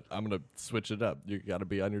 I'm gonna switch it up. You got to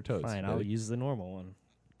be on your toes. Fine, I'll Ready? use the normal one.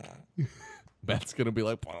 Matt's gonna be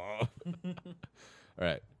like, all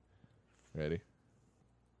right, ready?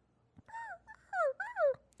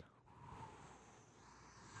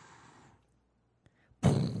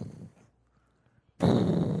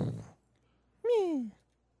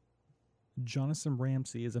 Jonathan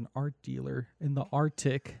Ramsey is an art dealer in the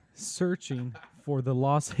Arctic searching for the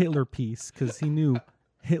lost Hitler piece because he knew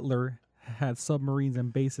Hitler had submarines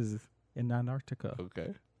and bases in Antarctica.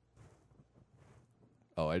 Okay.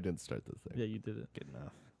 Oh, I didn't start this thing. Yeah, you did it. Good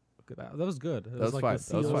enough. Good. That was good. It was like fine. The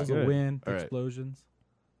That was seals, fine. the Good. wind, the All right. explosions.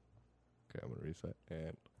 Okay, I'm gonna reset.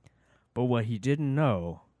 And But what he didn't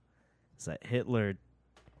know is that Hitler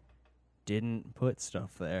didn't put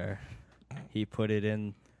stuff there. He put it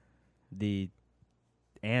in the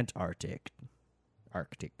Arctic,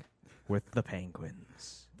 with the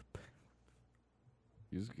penguins.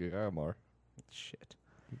 use more. Shit.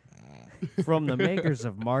 From the makers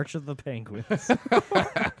of March of the Penguins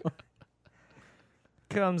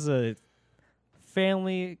comes a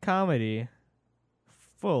family comedy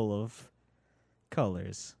full of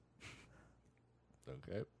colors.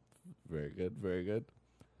 Okay, very good, very good.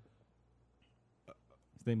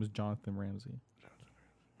 His name is Jonathan Ramsey.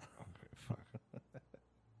 Okay, fuck.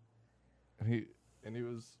 and he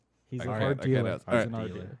was He's I a can't- hard I can't dealer. ask. He's Alright. an art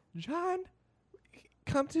Dealer. dealer. John,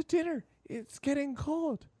 come to dinner. It's getting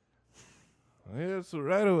cold. Yes,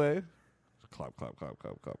 right away. Clap, clap, clap,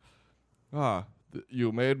 clap, clap. Ah,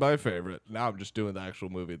 you made my favorite. Now I'm just doing the actual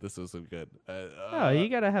movie. This isn't good. Oh, you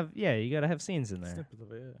gotta have scenes in there. Snippets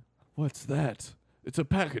of it, yeah. What's that? It's a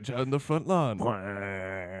package out in the front lawn.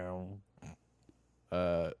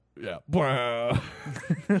 Yeah.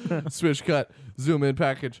 Switch cut. Zoom in.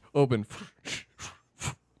 Package. Open.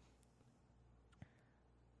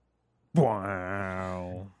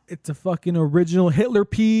 Wow. It's a fucking original Hitler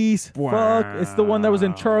piece. Fuck. It's the one that was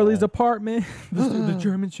in Charlie's apartment. the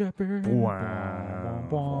German Shepherd. Wow.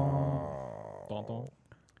 Dun, dun.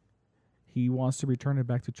 He wants to return it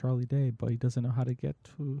back to Charlie Day, but he doesn't know how to get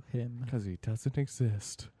to him. Because he doesn't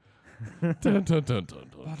exist. Dun, dun, dun, dun, dun,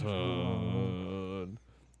 dun.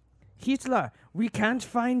 Hitler, we can't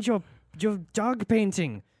find your dog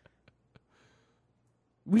painting.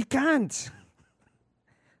 We can't.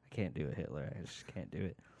 I can't do it, Hitler. I just can't do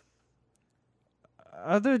it.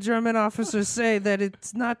 Other German officers say that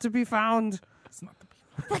it's not to be found. It's not the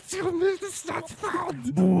What's your name? It's not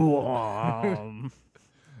found. Boom.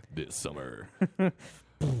 This summer.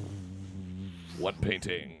 One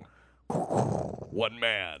painting. One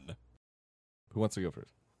man. Who wants to go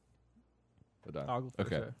first? We're done. I'll go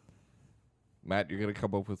first, Okay. yeah. Matt, you're going to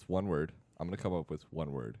come up with one word. I'm going to come up with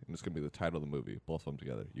one word. And it's going to be the title of the movie. Both of them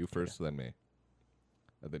together. You first, then me.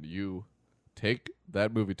 And then you take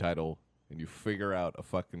that movie title and you figure out a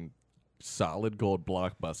fucking solid gold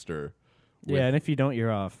blockbuster. Yeah, and if you don't,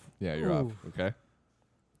 you're off. Yeah, you're off. Ooh. Okay.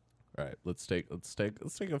 All right. Let's take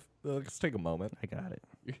a moment. I got it.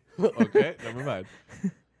 Okay. Never mind.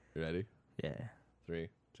 You ready? Yeah. 3,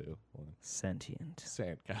 2, 1. Sentient.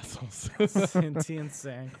 Sandcastles. Sentient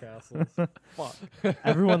sandcastles. Fuck.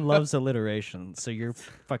 Everyone loves alliteration, so you're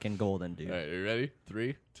fucking golden, dude. All right. You ready?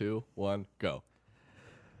 3, 2, 1. Go.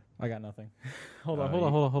 I got nothing. Hold Oh, on.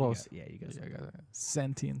 you Yeah, Yeah, you guys. I got it.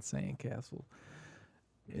 Sentient sandcastle.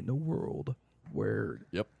 In a world where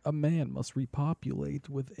Yep. a man must repopulate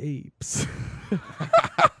with apes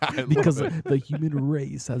I because love it. the human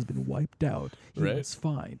race has been wiped out. He Right. must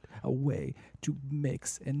find a way to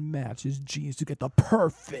mix and match his genes to get the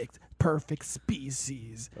perfect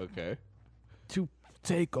species Okay. to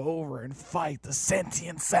take over and fight the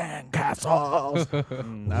sentient sandcastles.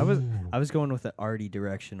 I was going with the arty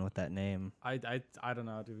direction with that name. I don't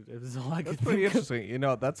know, dude. It was all I That's could pretty think of. interesting. You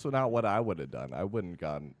know, that's not what I would have done. I wouldn't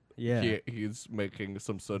gone. Yeah. He's making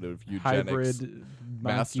some sort of eugenics. Hybrid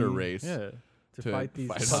master monkey, race to to fight these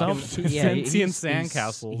fight fucking off. sentient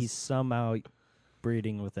sandcastles. He's somehow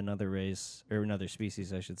breeding with another race or another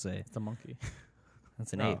species, I should say. It's a monkey.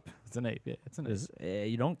 That's an Oh. ape. It's an ape. Yeah, it's an ape.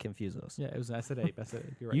 You don't confuse those. Yeah, it was. I said ape. I said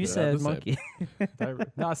ape. You're right. You they're said the same. monkey.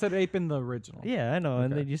 No, I said ape in the original. Yeah, I know.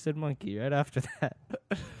 And Okay. then you said monkey right after that.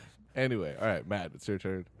 Anyway, all right, Matt, it's your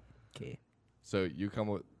turn. Okay. So you come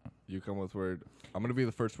with word. I'm gonna be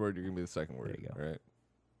the first word. You're gonna be the second word. There you go. All right.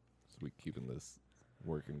 So we keeping this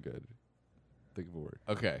working good. Think of a word.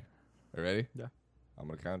 Okay. Are you ready? Yeah. I'm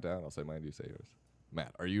gonna count down. I'll say mine. You say yours.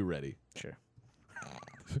 Matt, are you ready? Sure.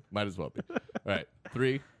 Might as well be. All right.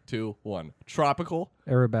 3, 2, 1. Tropical.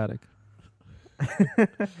 Aerobatic.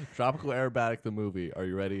 Tropical Aerobatic, the movie. Are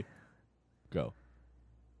you ready? Go.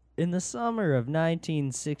 In the summer of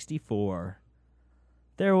 1964,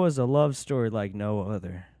 there was a love story like no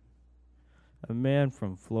other. A man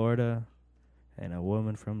from Florida and a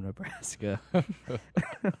woman from Nebraska.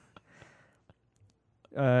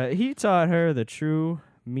 He taught her the true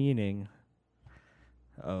meaning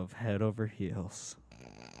of head over heels.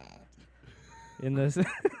 In this,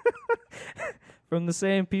 from the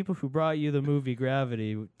same people who brought you the movie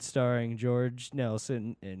Gravity, starring George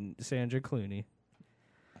Nelson and Sandra Clooney.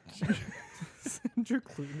 Sandra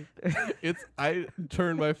Clooney. I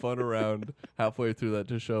turned my phone around halfway through that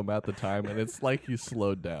to show Matt the time, and it's like he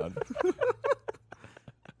slowed down.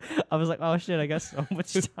 I was like, oh shit, I got so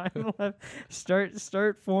much time left.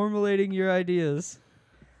 Start formulating your ideas.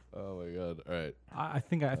 Oh my god! All right. I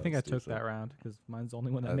think I Let's do took that some. round because mine's the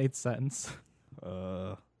only one that Uh, made sense.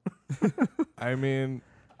 I mean,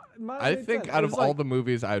 Mine I made think sense. out It of was all like- the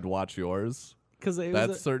movies, I'd watch yours. Because it That's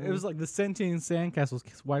was it certain. was like the sentient sandcastles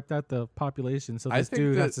wiped out the population, so I this think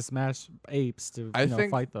dude that- has to smash apes to I think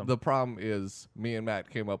fight them. the problem is me and Matt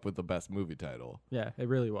came up with the best movie title. Yeah, it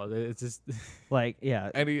really was. It's just Like, yeah,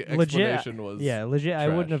 Any legit. explanation was Yeah, legit. I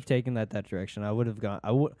wouldn't trash. have taken that direction. I would have gone. I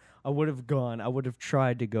would have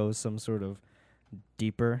tried to go some sort of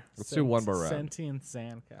deeper. Let's do one more round. Sentient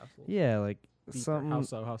sandcastles. Yeah, like Deeper. something. How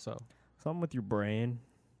so? How so? Something with your brain.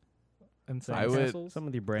 And I would- sandcastles? Something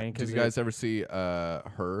with your brain. Did you guys ever see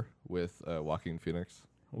Her with Joaquin Phoenix?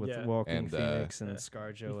 with Yeah. Walking And, Phoenix and yeah.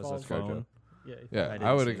 ScarJo He as a falls down. phone? Yeah. Yeah, I I,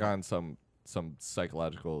 didn't would see have gone some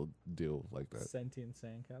psychological deal like that. Sentient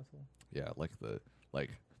sandcastle. Yeah, like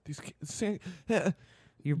these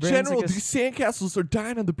Your brain's General, like a these sandcastles are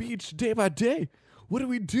dying on the beach day by day. What do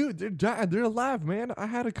we do? They're dying. They're alive, man. I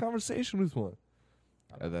had a conversation with one.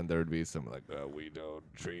 And then there would be some like, we don't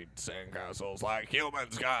treat sandcastles like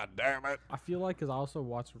humans. God damn it! I feel like because I also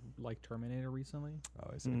watched like Terminator recently.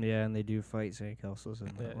 Oh, I see. Yeah, and they do fight sandcastles in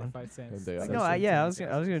Yeah, that one. if I sand, And they Like, are. no, sentient yeah, I was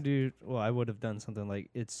gonna sandcastles. do. Well, I would have done something like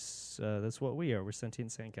it's. That's what we are. We're sentient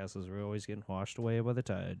sandcastles. We're always getting washed away by the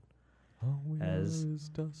tide. All we As- are is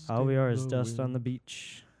dust. All we in are is dust on wind. the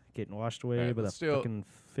beach, getting washed away Alright, by the let's do- fucking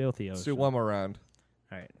filthy ocean. Let's do one more round,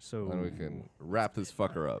 All right, so and we can wrap this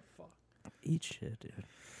fucker up. eat shit, dude.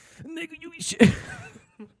 Nigga, you eat shit.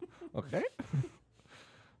 Okay.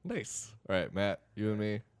 Nice. All right, Matt, you and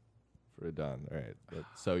me, for done. All right.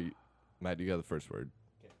 So, Matt, you got the first word,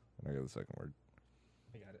 and I got the second word.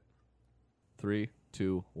 I got it. 3,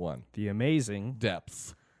 2, 1. The amazing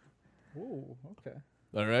Depths. Ooh, okay.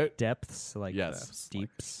 All right. depths, like Yes. the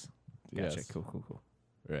deeps. Gotcha. Yes. Cool, cool, cool.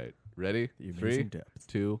 All right. Ready? The 3, amazing depths.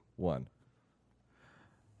 2, 1.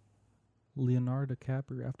 Leonardo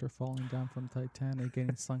DiCaprio after falling down from Titanic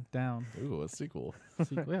getting sunk down. Ooh, a sequel.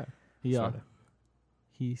 Yeah.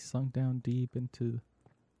 He sunk down deep into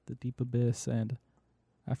the deep abyss, and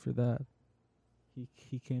after that,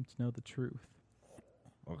 he came to know the truth.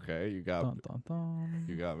 Okay, you got Dun dun dun.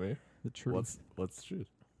 you got me. The truth. What's the truth?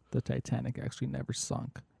 The Titanic actually never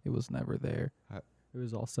sunk. It was never there. Huh. It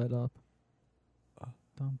was all set up.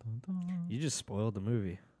 Dun, dun, dun. You just spoiled the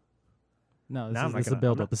movie. No, Now I'm not this is a gonna- I'm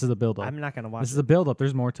build not- up. This is a build up. I'm not gonna watch This is it. a build up.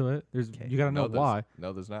 There's more to it. There's Okay. you gotta know why.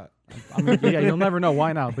 No, there's not. I mean, yeah, you'll never know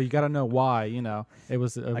why now, but you gotta know why. You know, it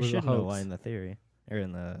was. It I was a should know hoax. why in the theory or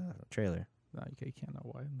in the trailer. No, you can't know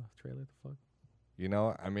why in the trailer. The fuck. You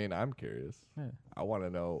know, I mean, I'm curious. Yeah. I want to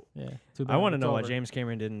know Yeah. Too I bad want to it's know why over. James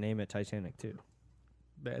Cameron didn't name it Titanic too.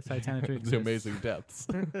 The Titanic the exists. amazing depths.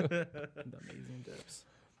 The amazing depths.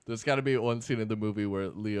 There's got to be one scene in the movie where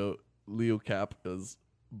Leo Cap is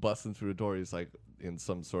busting through a door. He's like in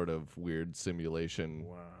some sort of weird simulation,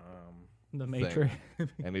 The Matrix.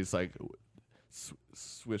 and he's like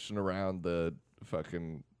swishing around the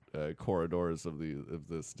fucking corridors of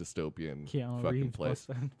this dystopian Keanu fucking Reeves place.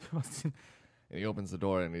 busting- And he opens the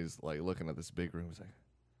door and he's like looking at this big room. He's like,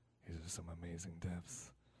 "These are some amazing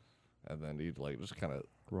depths." And then he like just kind of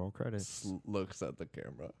Roll credits. looks at the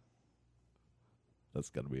camera. That's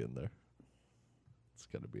got to be in there. It's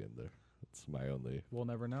got to be in there. It's my only. We'll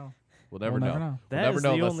never know. We'll never we'll know. Never know. That never is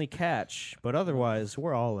know the unless- only catch, but otherwise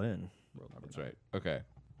we're all in. We'll never That's know. right. Okay.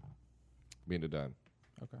 Mina done.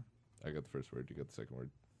 Okay. I got the first word. You got the second word.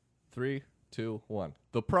 3, 2, 1.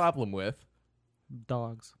 The problem with.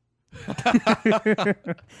 Dogs.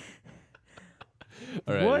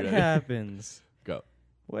 All right. What you ready? happens? Go.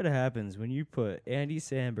 What happens when you put Andy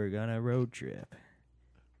Samberg on a road trip?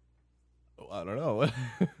 Oh, I don't know.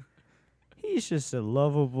 He's just a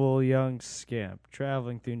lovable young scamp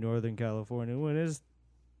traveling through Northern California when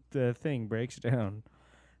the thing breaks down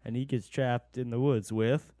and he gets trapped in the woods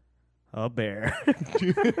with a bear.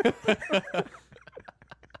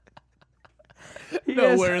 He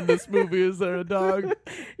has- Nowhere in this movie is there a dog.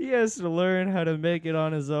 he has to learn how to make it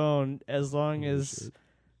on his own as long Holy as shit.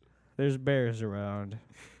 there's bears around.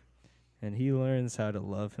 And he learns how to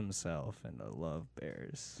love himself and to love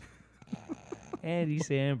bears. Andy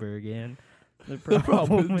Samberg and the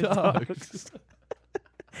problem with dogs.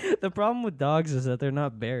 The problem with dogs is that they're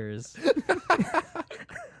not bears.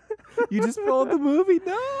 You just spoiled the movie.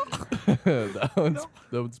 No. that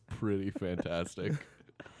one's pretty fantastic.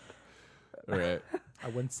 All right. I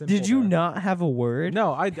went simple. Did you there. not have a word?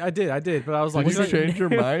 No, I did, but I was like, Did you was it- change your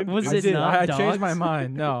mind? Was I it did. not I dogs? changed my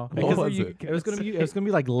mind. No, What because was it was gonna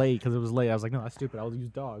be like late because it was late. I was like, no, that's stupid. I'll use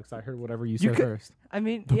dogs. I heard whatever you said could- first. I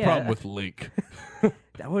mean, The yeah, problem with Lake.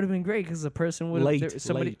 that would have been great because the person would Late, have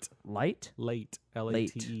somebody late. light. Late.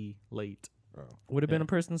 LATE. Late. Would have been Yeah. a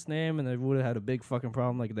person's name, and they would have had a big fucking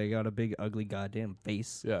problem. Like they got a big ugly goddamn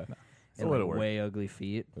face Yeah. So and would like it work? way ugly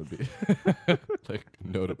feet. It would be like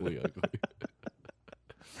notably ugly.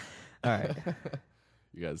 All right.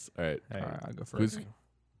 You guys, all right. All All right. right, I'll go Who's first.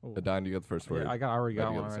 Oh. Adon, you got the first word. Yeah, I already Matt,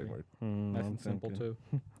 got you one the already. same word. Nice I'm and simple thinking.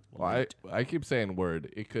 too. Well, I keep saying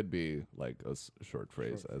word. It could be like a short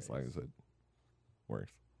phrase Short as long as it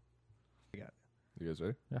works. I got it. You guys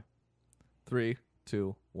ready? Yeah. 3,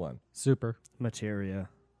 2, 1. Super. Materia.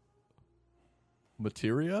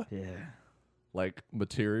 Materia? Yeah. Like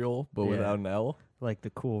material, but Yeah. without an L? Like the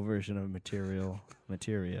cool version of material.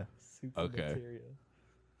 Materia. Okay.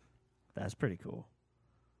 That's pretty cool.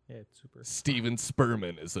 Yeah, it's super. Steven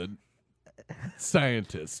Sperman is a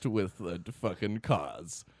scientist with a fucking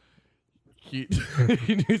cause. He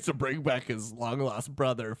he needs to bring back his long lost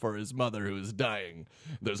brother for his mother who is dying.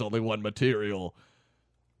 There's only one material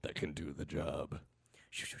that can do the job.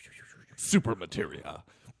 Super materia.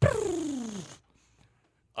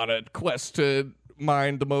 On a quest to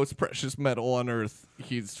mine the most precious metal on Earth,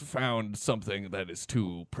 he's found something that is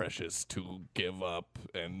too precious to give up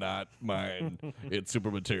and not mine. It's super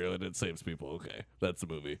material and it saves people. Okay, that's the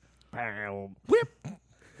movie.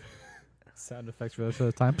 Sound effects for the rest of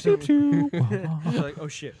the time. Pew, pew. Like, oh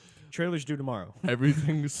shit. Trailer's due tomorrow.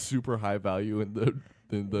 Everything's super high value in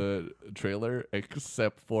the trailer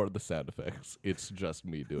except for the sound effects. It's just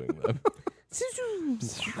me doing them.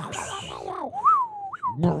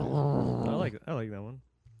 I like that one.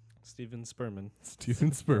 Steven Sperman.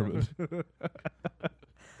 Steven Sperman.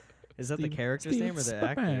 Is that the character's name or the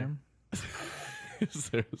actor? Is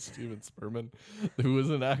there a Steven Sperman who is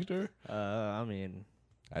an actor? I mean,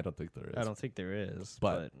 I don't think there is. I don't think there is.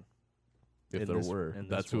 But if in there this- were, in this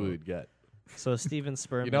that's who world. we'd get. So Steven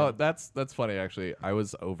Sperman. You know, that's funny actually. I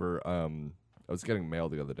was over I was getting mail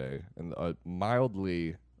the other day, and a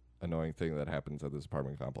mildly annoying thing that happens at this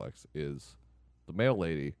apartment complex is the mail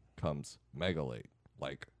lady comes mega late,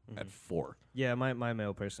 like at 4. Yeah, my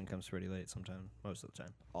mail person comes pretty late sometime, most of the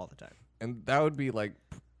time, all the time. And that would be like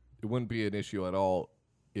it wouldn't be an issue at all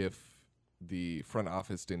if the front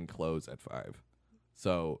office didn't close at 5.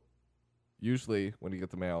 So usually when you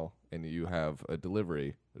get the mail and you have a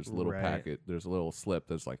delivery, there's a little Right. packet, there's a little slip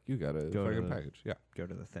that's like, you got a Go to fucking the- package. Yeah. Go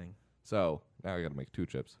to the thing. So now I got to make 2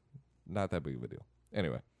 chips. Not that big of a deal.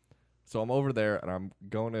 Anyway, so I'm over there and I'm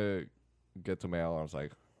going to get the mail. I was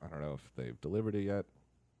like, I don't know if they've delivered it yet.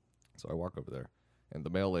 So I walk over there and the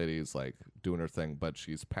mail lady is like doing her thing, but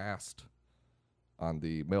she's passed on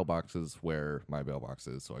the mailboxes where my mailbox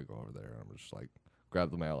is. So I go over there and I'm just like, grab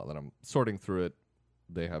the mail and then I'm sorting through it.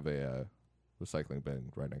 They have a recycling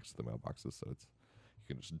bin right next to the mailboxes. So it's,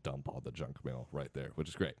 you can just dump all the junk mail right there, which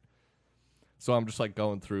is great. So I'm just like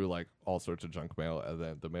going through like all sorts of junk mail, and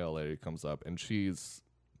then the mail lady comes up, and she's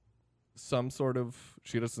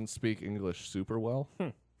she doesn't speak English super well,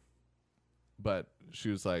 but she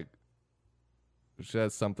was like, she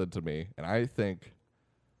says something to me, and I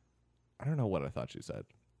don't know what I thought she said.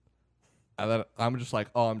 And then I'm just like,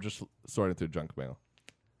 oh, I'm just sorting through junk mail.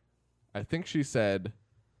 I think she said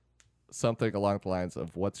something along the lines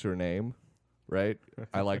of, "What's your name?" Right?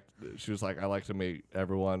 She was like, I like to meet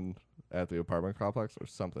everyone at the apartment complex or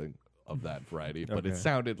something of that variety. But it Okay.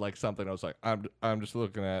 sounded like something I was like, I'm just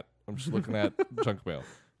looking at junk mail.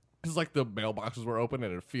 Because like the mailboxes were open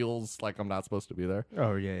and it feels like I'm not supposed to be there.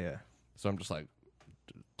 Oh yeah, yeah. So I'm just like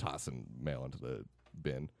tossing mail into the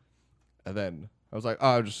bin. And then I was like,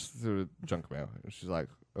 oh, I'm just through junk mail. And she's like,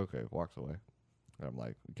 okay, walks away. And I'm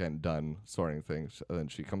like, again, done sorting things. And then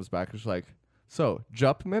she comes back and she's like, so,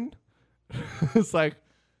 Jupman? It's like,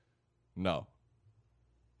 no.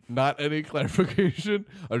 Not any clarification.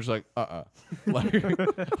 I was just like, Like,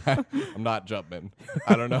 I'm not Jumpman.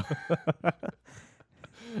 I don't know.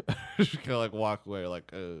 Just kind of like walk away like,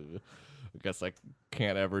 I guess I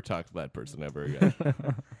can't ever talk to that person ever again.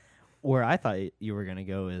 Where I thought you were gonna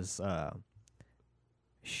go is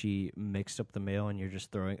she mixed up the mail and you're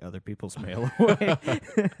just throwing other people's mail away.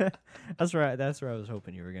 That's right. That's where I was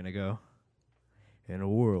hoping you were gonna go. In a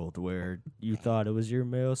world where you thought it was your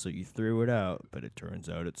mail, so you threw it out, but it turns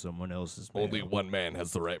out it's someone else's mail. Only one man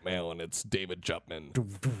has the right mail, and it's David Jumpman.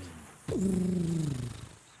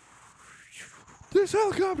 This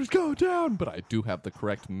helicopter's going down, but I do have the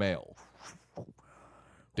correct mail.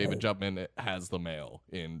 David Jumpman has the mail,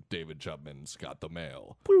 and David Jumpman's got the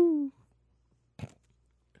mail.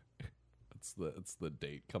 It's the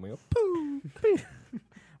date coming up. It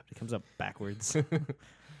comes up backwards.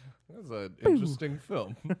 That's an interesting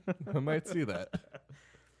film. I might see that.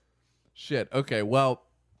 Shit. Okay, well,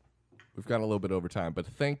 we've gone a little bit over time, but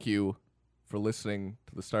thank you for listening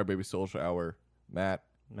to the Star Baby Social Hour. Matt,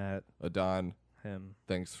 Matt, Adon, him.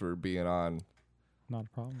 thanks for being on Not a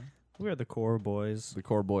problem. We are the core boys. the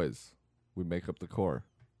Core Boys. We make up the core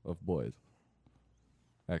of boys.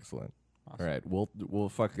 Excellent. Awesome. All right, we'll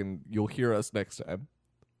fucking you'll hear us next time.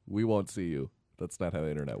 We won't see you. That's not how the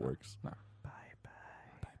internet works. Bye bye.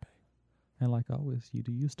 And like always, you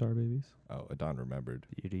do you, Star Babies. Oh, Adon remembered.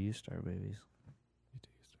 You do you, Star Babies.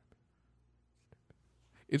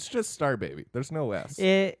 It's just Star Baby. There's no S.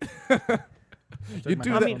 It. You do my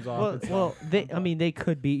that- headphones off. It's well, fine. they. I mean, they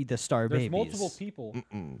could be the Star There's Babies. multiple people.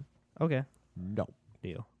 Mm-mm. Okay. No.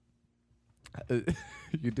 Deal.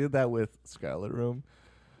 You did that with Scarlet Room.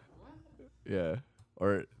 Yeah.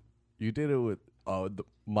 Or you did it with the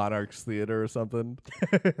Monarchs Theater or something.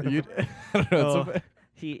 You, I don't know. Oh,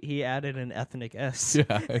 he added an ethnic S. Yeah.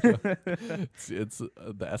 I know. It's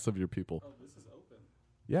the S of your people. Oh, this is open.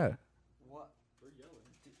 Yeah. What? They're yelling.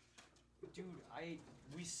 Dude,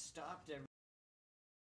 we stopped